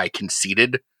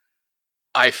conceded.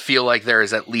 I feel like there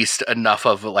is at least enough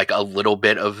of, like, a little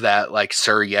bit of that, like,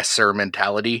 sir, yes, sir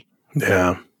mentality.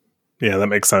 Yeah. Yeah, that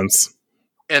makes sense.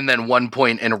 And then 1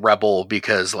 point in Rebel,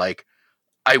 because, like,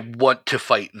 I want to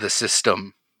fight the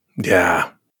system. Yeah.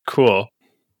 Cool.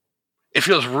 It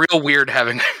feels real weird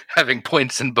having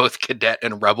points in both Cadet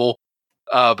and Rebel,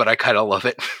 but I kind of love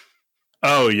it.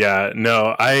 Oh, yeah.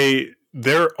 No,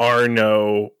 there are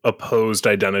no opposed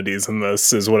identities in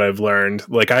this, is what I've learned.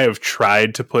 Like, I have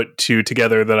tried to put two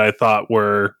together that I thought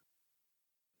were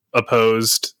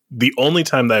opposed. The only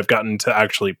time that I've gotten to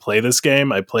actually play this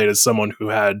game, I played as someone who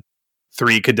had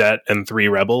 3 Cadet and 3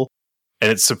 Rebel, and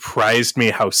it surprised me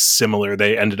how similar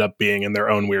they ended up being in their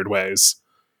own weird ways.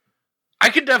 I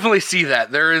could definitely see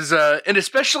that. There is and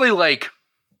especially, like,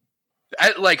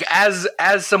 Like, as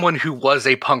someone who was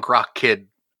a punk rock kid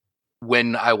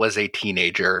when I was a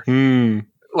teenager,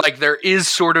 like, there is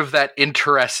sort of that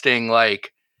interesting,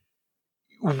 like,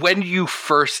 when you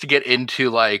first get into,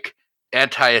 like,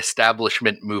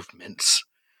 anti-establishment movements,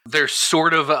 there's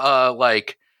sort of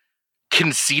like,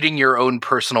 conceding your own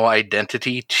personal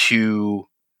identity to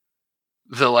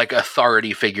the, like,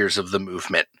 authority figures of the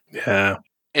movement. Yeah.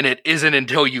 And it isn't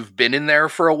until you've been in there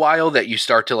for a while that you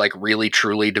start to, like, really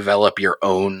truly develop your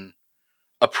own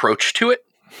approach to it.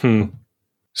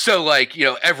 So, like, you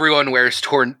know, everyone wears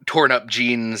torn up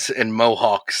jeans and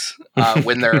mohawks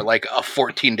when they're like a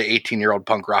 14 to 18-year-old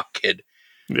punk rock kid.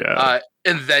 Yeah.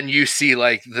 And then you see,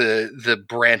 like, the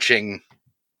branching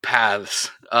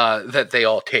paths that they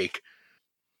all take.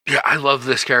 Yeah, I love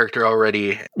this character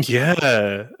already.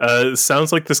 Yeah.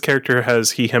 Sounds like this character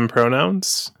has he, him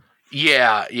pronouns.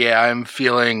 Yeah, I'm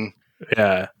feeling...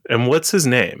 Yeah. And what's his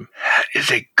name? That is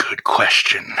a good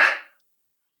question.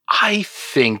 I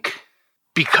think...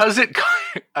 Because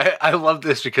I love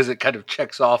this because it kind of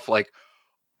checks off, like,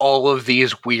 all of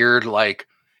these weird, like,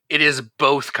 it is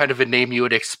both kind of a name you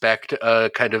would expect a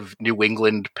kind of New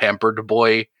England pampered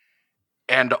boy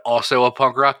and also a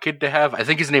punk rock kid to have. I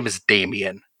think his name is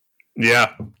Damien.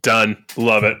 Yeah, done.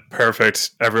 Love it.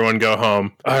 Perfect. Everyone go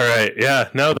home. All right. Yeah,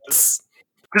 no, that's...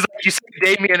 Because, like, you say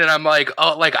Damien and I'm like,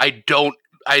 oh, like, I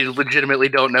legitimately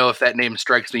don't know if that name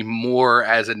strikes me more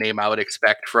as a name I would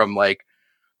expect from, like,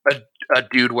 a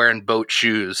dude wearing boat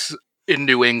shoes in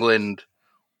New England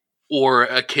or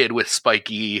a kid with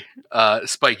spiky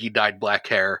dyed black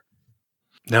hair.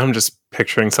 Now I'm just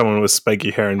picturing someone with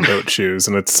spiky hair and boat shoes,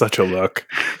 and it's such a look.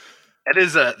 That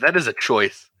is a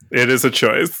choice. It is a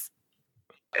choice.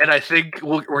 And I think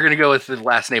we're going to go with the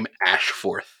last name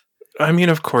Ashforth. I mean,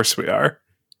 of course we are.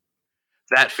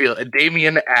 That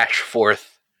Damien Ashforth.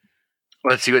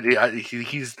 Let's see what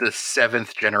he's the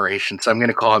 7th generation, so I'm going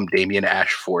to call him Damien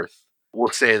Ashforth. We'll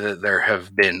say that there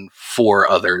have been 4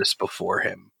 others before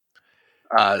him.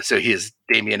 So he is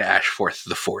Damien Ashforth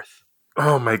the 4th.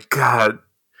 Oh my god.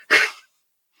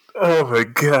 Oh my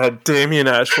god, Damien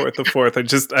Ashforth the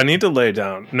 4th. I need to lay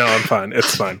down. No, I'm fine.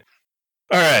 It's fine.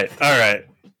 All right.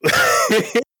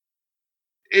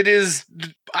 It is,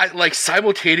 like,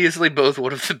 simultaneously both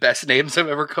one of the best names I've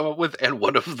ever come up with and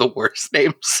one of the worst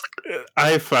names.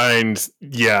 I find,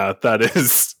 yeah, that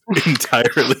is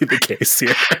entirely the case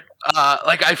here.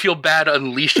 Like, I feel bad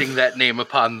unleashing that name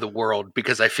upon the world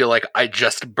because I feel like I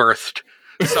just birthed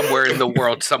somewhere in the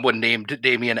world someone named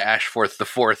Damien Ashforth the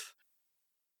 4th.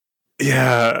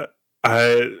 Yeah,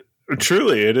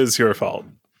 truly, it is your fault.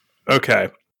 Okay.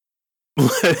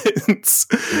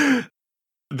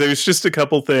 There's just a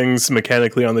couple things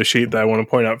mechanically on the sheet that I want to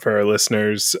point out for our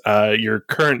listeners. Your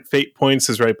current fate points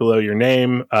is right below your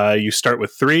name. You start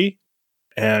with 3,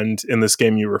 and in this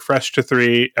game you refresh to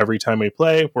 3 every time we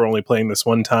play. We're only playing this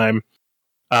one time.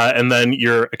 And then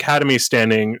your academy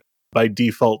standing by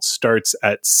default starts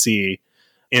at C.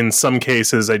 In some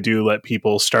cases, I do let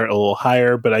people start a little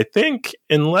higher, but I think,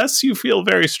 unless you feel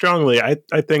very strongly,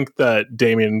 I think that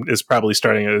Damien is probably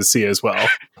starting at a C as well.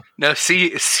 No,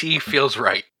 C feels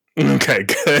right. Okay,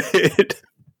 good.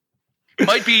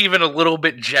 Might be even a little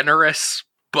bit generous,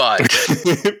 but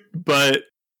but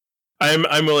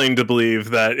I'm willing to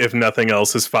believe that if nothing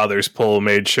else, his father's pull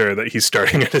made sure that he's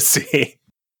starting at a C.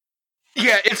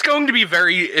 Yeah, it's going to be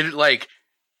very, like,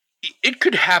 it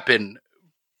could happen.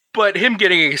 But him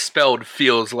getting expelled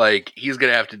feels like he's going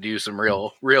to have to do some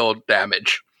real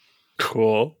damage.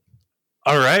 Cool.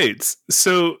 All right.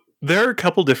 So there are a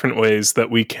couple different ways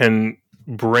that we can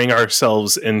bring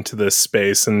ourselves into this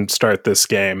space and start this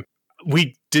game.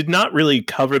 We did not really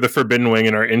cover the Forbidden Wing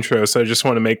in our intro, so I just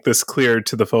want to make this clear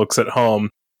to the folks at home.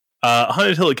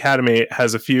 Haunted Hill Academy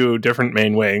has a few different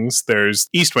main wings. There's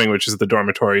East Wing, which is the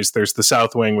dormitories. There's the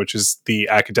South Wing, which is the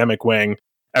academic wing.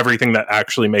 Everything that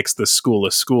actually makes the school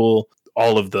a school,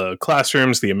 all of the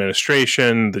classrooms, the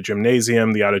administration, the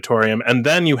gymnasium, the auditorium, and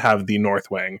then you have the North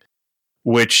Wing,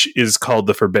 which is called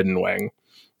the Forbidden Wing,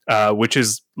 which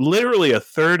is literally a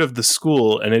third of the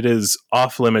school, and it is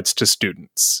off limits to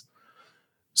students.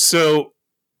 So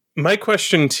my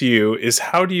question to you is,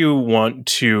 how do you want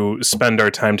to spend our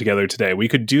time together today? We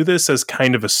could do this as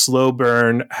kind of a slow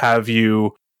burn, have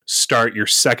you start your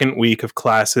second week of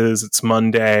classes. It's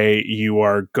Monday. You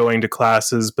are going to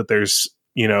classes, but there's,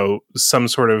 some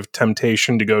sort of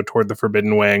temptation to go toward the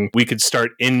Forbidden Wing. We could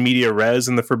start in media res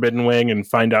in the Forbidden Wing and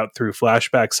find out through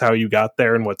flashbacks how you got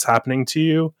there and what's happening to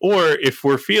you. Or if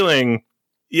we're feeling,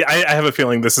 I have a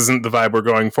feeling this isn't the vibe we're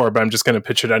going for, but I'm just going to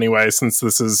pitch it anyway, since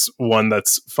this is one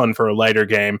that's fun for a lighter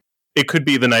game. It could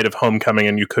be the night of homecoming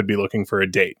and you could be looking for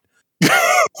a date.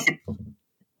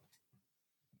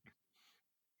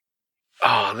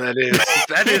 Oh,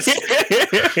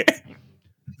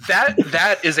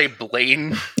 that is a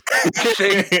Blaine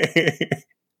thing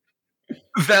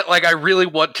that, like, I really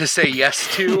want to say yes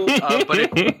to, but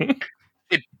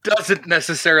it doesn't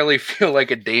necessarily feel like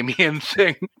a Damien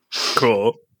thing.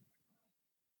 Cool.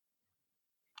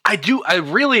 I do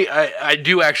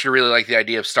actually really like the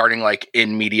idea of starting, like,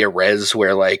 in media res,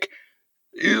 where, like,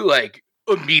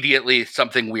 immediately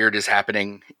something weird is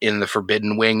happening in the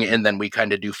Forbidden Wing, and then we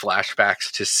kind of do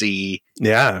flashbacks to see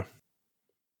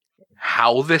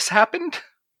how this happened.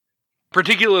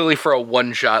 Particularly for a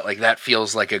one shot, like, that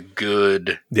feels like a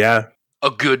good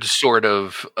sort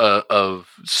of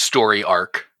story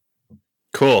arc.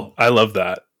 Cool. I love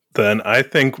that. Then I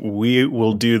think we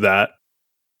will do that.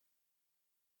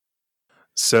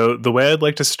 So the way I'd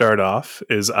like to start off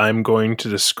is I'm going to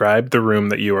describe the room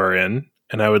that you are in,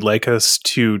 and I would like us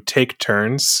to take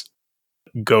turns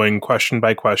going question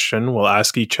by question. We'll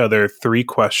ask each other 3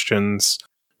 questions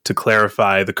to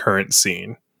clarify the current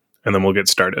scene, and then we'll get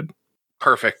started.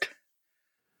 Perfect.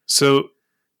 So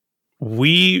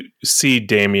we see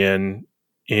Damien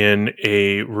in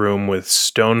a room with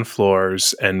stone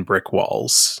floors and brick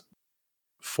walls.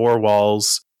 4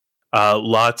 walls,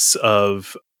 lots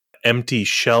of empty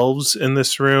shelves in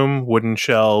this room, wooden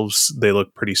shelves. They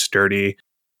look pretty sturdy,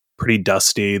 pretty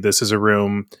dusty. This is a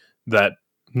room that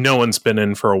no one's been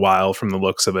in for a while from the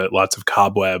looks of it. Lots of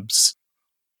cobwebs.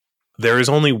 There is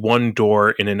only one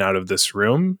door in and out of this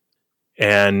room,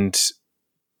 and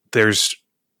there's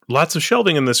lots of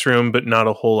shelving in this room, but not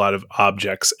a whole lot of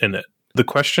objects in it. The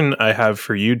question I have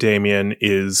for you, Damien,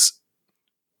 is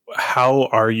how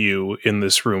are you in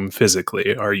this room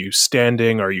physically? Are you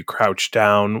standing? Are you crouched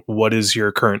down? What is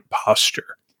your current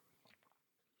posture?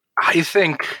 I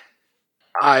think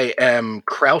I am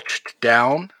crouched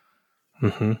down.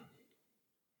 Mm-hmm.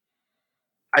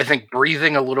 I think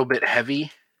breathing a little bit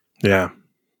heavy. Yeah.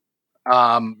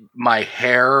 My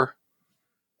hair,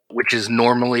 which is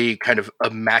normally kind of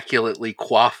immaculately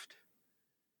coiffed,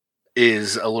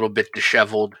 is a little bit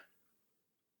disheveled.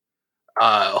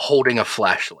 Holding a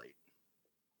flashlight.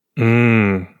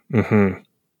 Mm-hmm.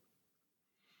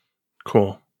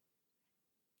 Cool.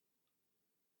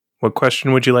 What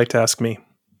question would you like to ask me?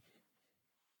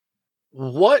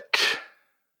 What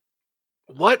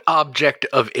object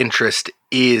of interest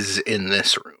is in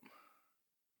this room?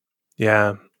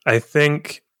 Yeah, I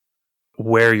think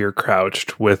where you're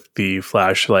crouched with the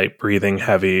flashlight breathing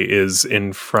heavy is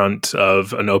in front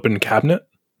of an open cabinet.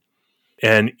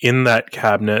 And in that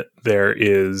cabinet, there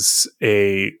is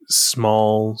a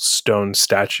small stone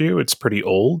statue. It's pretty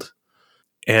old.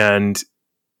 And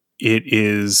it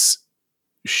is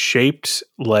shaped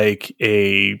like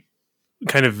a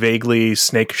kind of vaguely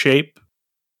snake shape.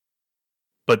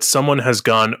 But someone has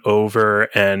gone over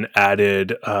and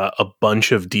added a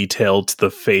bunch of detail to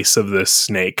the face of this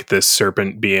snake, this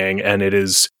serpent being, and it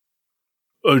is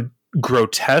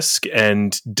grotesque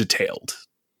and detailed.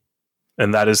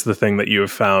 And that is the thing that you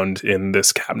have found in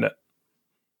this cabinet.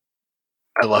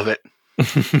 I love it.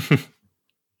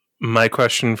 My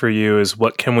question for you is,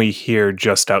 what can we hear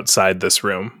just outside this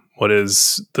room? What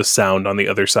is the sound on the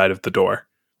other side of the door?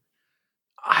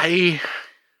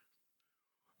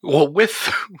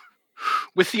 With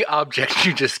the object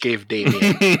you just gave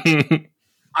Damien,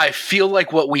 I feel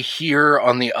like what we hear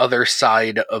on the other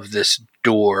side of this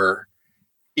door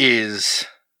is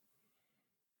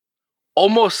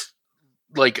almost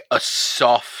like a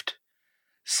soft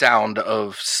sound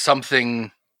of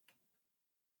something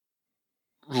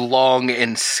long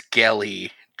and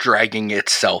scaly dragging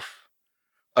itself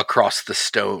across the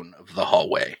stone of the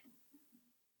hallway.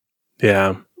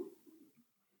 Yeah.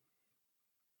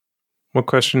 What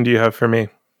question do you have for me?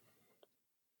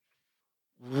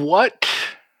 What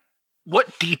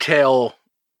detail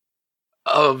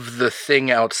of the thing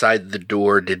outside the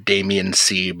door did Damien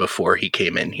see before he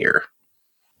came in here?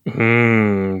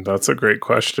 That's a great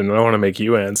question. I don't want to make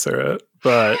you answer it,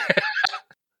 but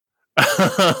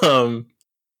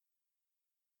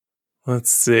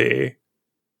let's see.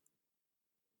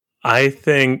 I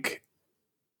think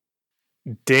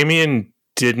Damien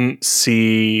didn't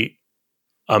see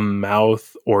a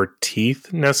mouth or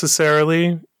teeth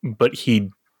necessarily, but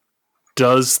he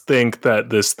does think that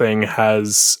this thing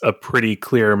has a pretty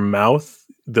clear mouth,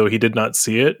 though he did not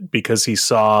see it because he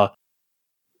saw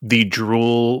the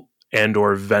drool and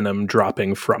or venom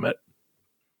dropping from it.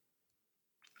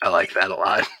 I like that a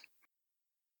lot.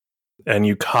 And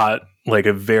you caught like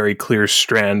a very clear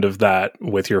strand of that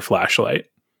with your flashlight.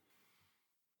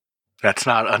 That's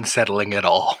not unsettling at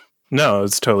all. No,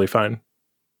 it's totally fine.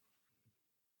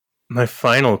 My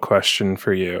final question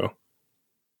for you.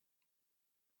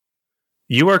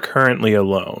 You are currently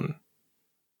alone.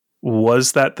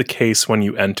 Was that the case when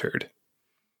you entered?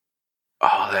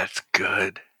 Oh, that's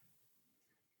good.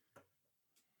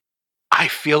 I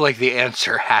feel like the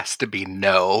answer has to be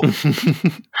no.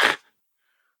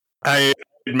 I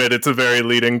admit it's a very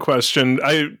leading question.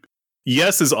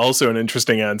 Yes is also an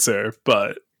interesting answer,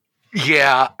 but...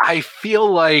 Yeah, I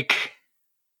feel like...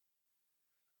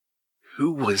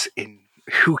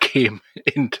 Who came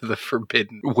into the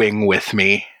Forbidden Wing with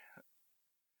me?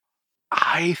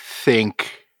 I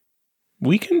think...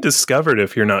 We can discover it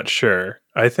if you're not sure.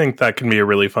 I think that can be a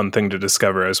really fun thing to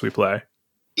discover as we play.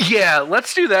 Yeah,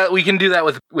 let's do that. We can do that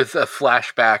with a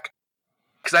flashback.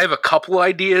 Because I have a couple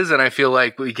ideas, and I feel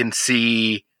like we can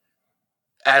see,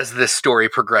 as this story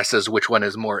progresses, which one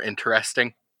is more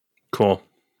interesting. Cool.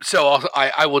 So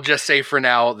I will just say for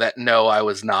now that no, I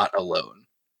was not alone.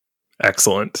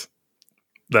 Excellent.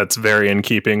 That's very in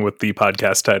keeping with the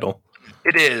podcast title.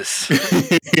 It is.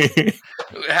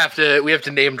 we have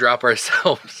to name drop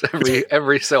ourselves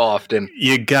every so often.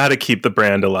 You gotta keep the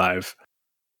brand alive.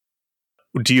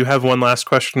 Do you have one last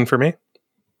question for me?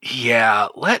 Yeah,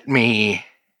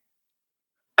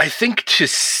 I think to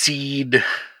seed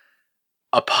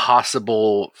a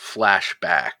possible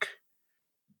flashback,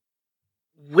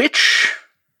 which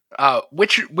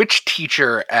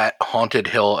teacher at Haunted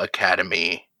Hill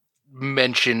Academy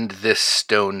mentioned this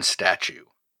stone statue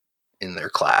in their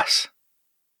class?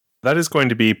 That is going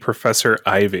to be Professor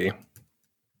Ivy.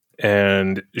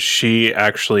 And she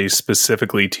actually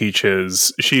specifically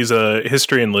teaches, she's a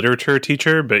history and literature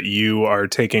teacher, but you are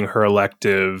taking her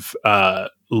elective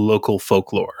local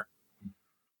folklore.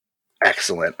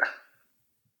 Excellent.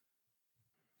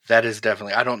 That is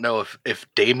definitely, I don't know if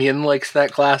Damien likes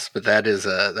that class, but that is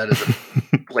a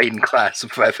blatant class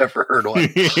if I've ever heard one.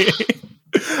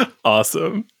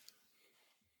 Awesome.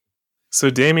 So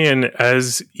Damien,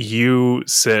 as you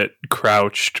sit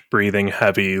crouched, breathing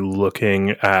heavy,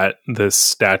 looking at this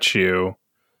statue,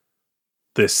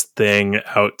 this thing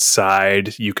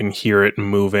outside, you can hear it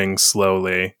moving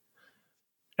slowly.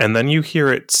 And then you hear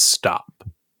it stop.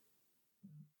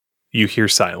 You hear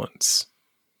silence.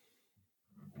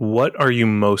 What are you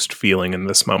most feeling in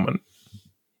this moment?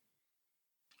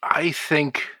 I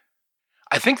think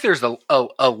there's a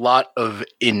lot of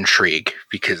intrigue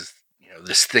because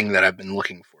this thing that I've been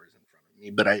looking for is in front of me,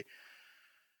 but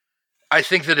I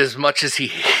think that as much as he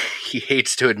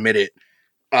hates to admit it,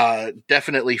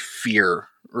 definitely fear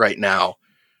right now.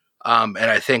 And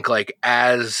I think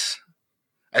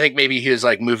maybe he was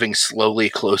like moving slowly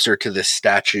closer to this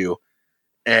statue,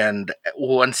 and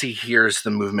once he hears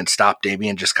the movement stop,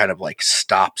 Damien just kind of like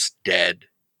stops dead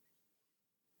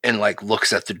and like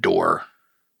looks at the door.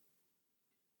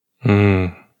 Mm-hmm.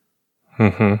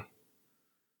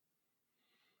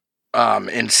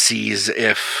 And sees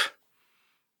if,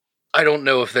 I don't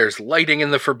know if there's lighting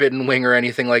in the Forbidden Wing or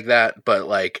anything like that, but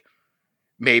like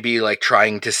maybe like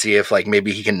trying to see if like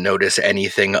maybe he can notice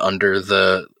anything under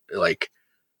the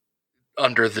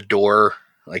door,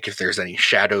 like if there's any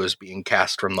shadows being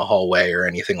cast from the hallway or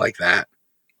anything like that.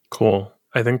 Cool.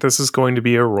 I think this is going to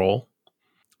be a roll.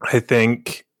 I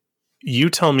think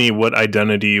you tell me what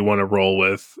identity you want to roll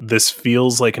with. This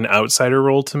feels like an outsider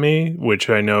roll to me, which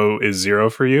I know is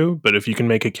 0 for you. But if you can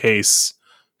make a case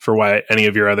for why any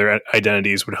of your other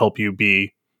identities would help you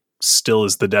be still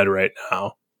as the dead right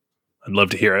now, I'd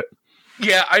love to hear it.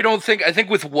 Yeah, I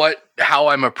think with how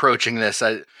I'm approaching this,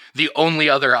 the only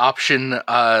other option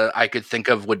I could think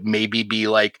of would maybe be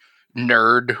like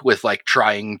nerd with like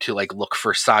trying to like look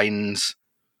for signs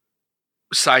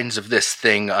of this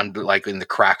thing under like in the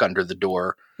crack under the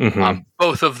door. Mm-hmm.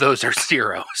 Both of those are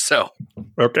 0. So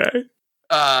okay.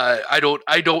 I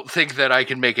don't think that I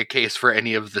can make a case for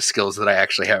any of the skills that I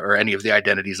actually have or any of the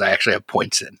identities I actually have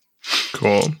points in.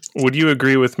 Cool. Would you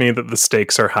agree with me that the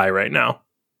stakes are high right now?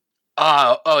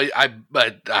 I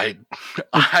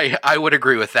would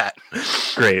agree with that.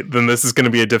 Great. Then this is going to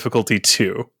be a difficulty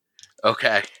 2.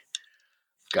 Okay.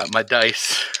 Got my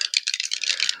dice.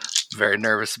 Very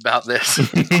nervous about this.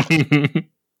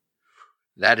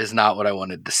 That is not what I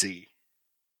wanted to see.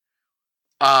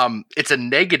 It's a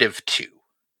 -2.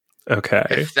 Okay.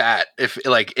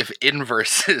 If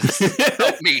inverses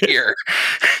help me here.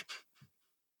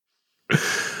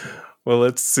 Well,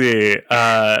 let's see.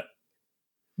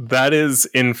 That is,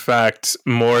 in fact,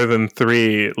 more than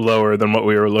 3 lower than what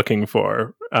we were looking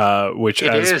for, which,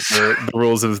 as per the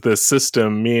rules of this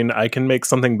system, mean I can make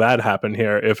something bad happen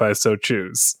here if I so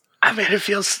choose. I mean, it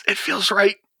feels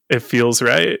right. It feels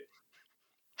right.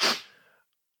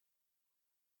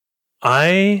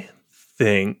 I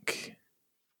think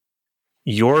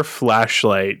Your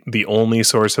flashlight, the only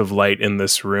source of light in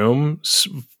this room,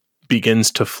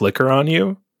 begins to flicker on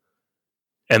you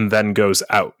and then goes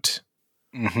out.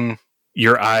 Mm-hmm.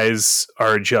 Your eyes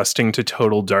are adjusting to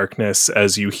total darkness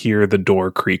as you hear the door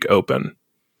creak open.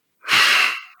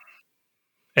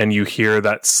 And you hear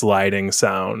that sliding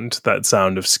sound, that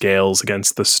sound of scales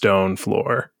against the stone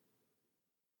floor.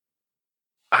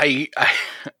 I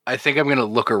think I'm going to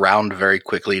look around very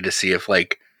quickly to see if,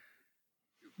 like,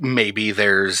 maybe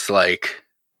there's, like,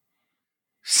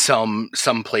 some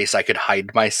place I could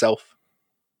hide myself.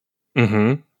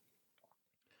 Mm-hmm.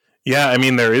 Yeah, I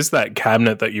mean, there is that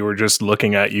cabinet that you were just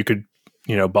looking at. You could,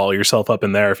 ball yourself up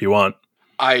in there if you want.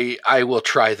 I will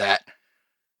try that.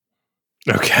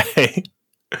 Okay.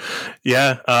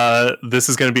 Yeah, this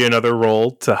is going to be another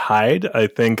roll to hide. I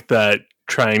think that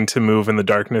trying to move in the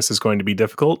darkness is going to be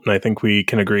difficult, and I think we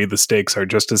can agree the stakes are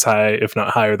just as high, if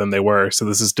not higher than they were. So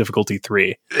this is difficulty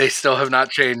 3. They still have not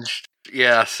changed.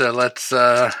 Yeah, so let's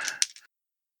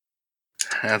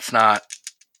that's not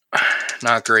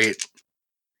great.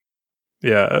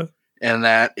 Yeah. And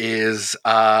that is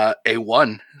a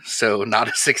 1, so not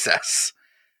a success.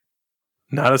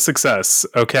 Not a success.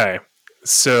 Okay.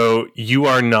 So you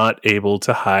are not able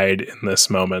to hide in this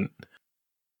moment.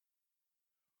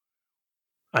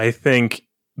 I think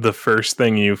the first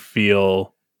thing you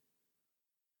feel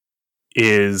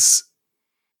is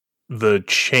the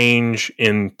change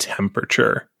in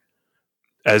temperature.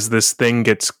 As this thing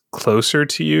gets closer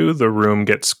to you, the room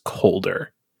gets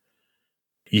colder.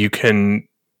 You can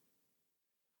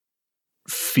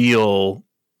feel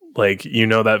like,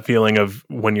 that feeling of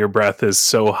when your breath is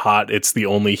so hot, it's the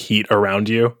only heat around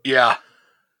you. Yeah.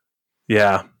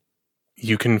 Yeah.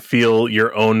 You can feel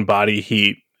your own body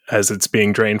heat as it's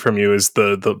being drained from you is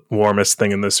the warmest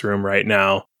thing in this room right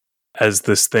now. As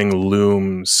this thing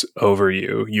looms over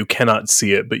you, you cannot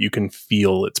see it, but you can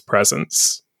feel its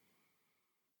presence.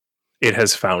 It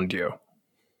has found you.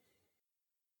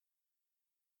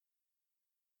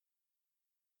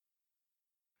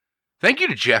 Thank you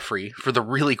to Jeffrey for the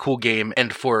really cool game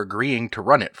and for agreeing to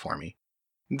run it for me.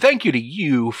 And thank you to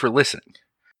you for listening.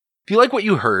 If you like what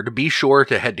you heard, be sure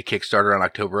to head to Kickstarter on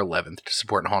October 11th to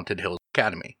support Haunted Hills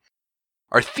Academy.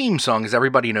 Our theme song is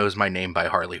Everybody Knows My Name by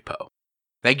Harley Poe.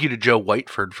 Thank you to Joe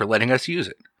Whiteford for letting us use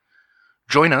it.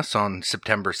 Join us on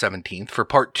September 17th for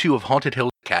part 2 of Haunted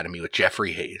Hills Academy with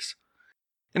Jeffrey Hayes.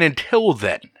 And until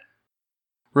then,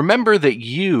 remember that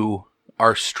you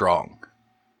are strong.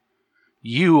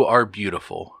 You are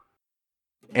beautiful.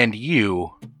 And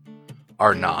you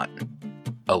are not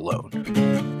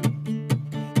alone.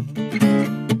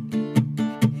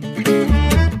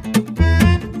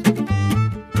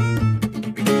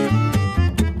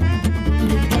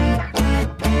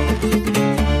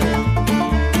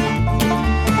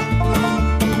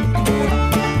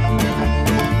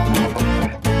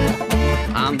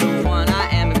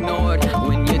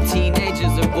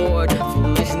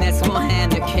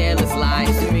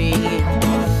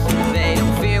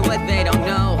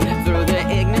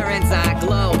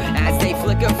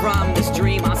 From this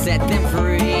dream, I'll set them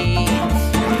free.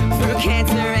 Through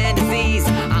cancer and disease,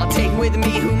 I'll take with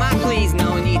me whom I please.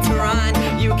 No need to run,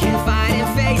 you can fight and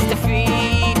face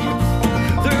defeat.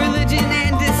 Through religion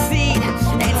and deceit,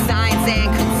 and science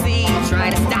and conceit,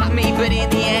 try to stop me, but in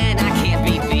the